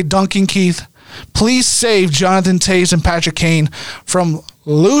trade Duncan Keith. Please save Jonathan Toews and Patrick Kane from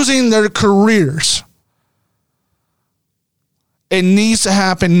losing their careers. It needs to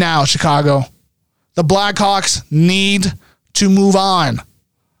happen now, Chicago. The Blackhawks need to move on.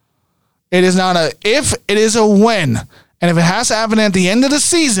 It is not a if, it is a when. And if it has to happen at the end of the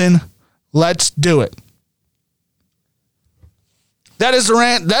season, let's do it. That is the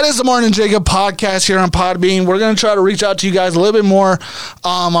rant. That is the Martin and Jacob podcast here on Podbean. We're going to try to reach out to you guys a little bit more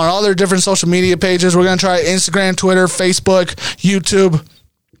on all their different social media pages. We're going to try Instagram, Twitter, Facebook, YouTube.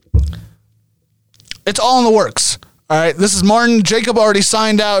 It's all in the works. All right, this is Martin. Jacob already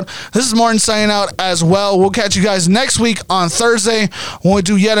signed out. This is Martin signing out as well. We'll catch you guys next week on Thursday when we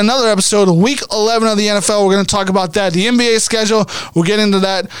do yet another episode of Week 11 of the NFL. We're going to talk about that. The NBA schedule, we'll get into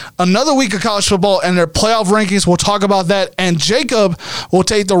that. Another week of college football and their playoff rankings, we'll talk about that. And Jacob will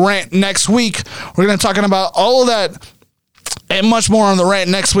take the rant next week. We're going to be talking about all of that and much more on the rant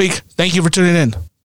next week. Thank you for tuning in.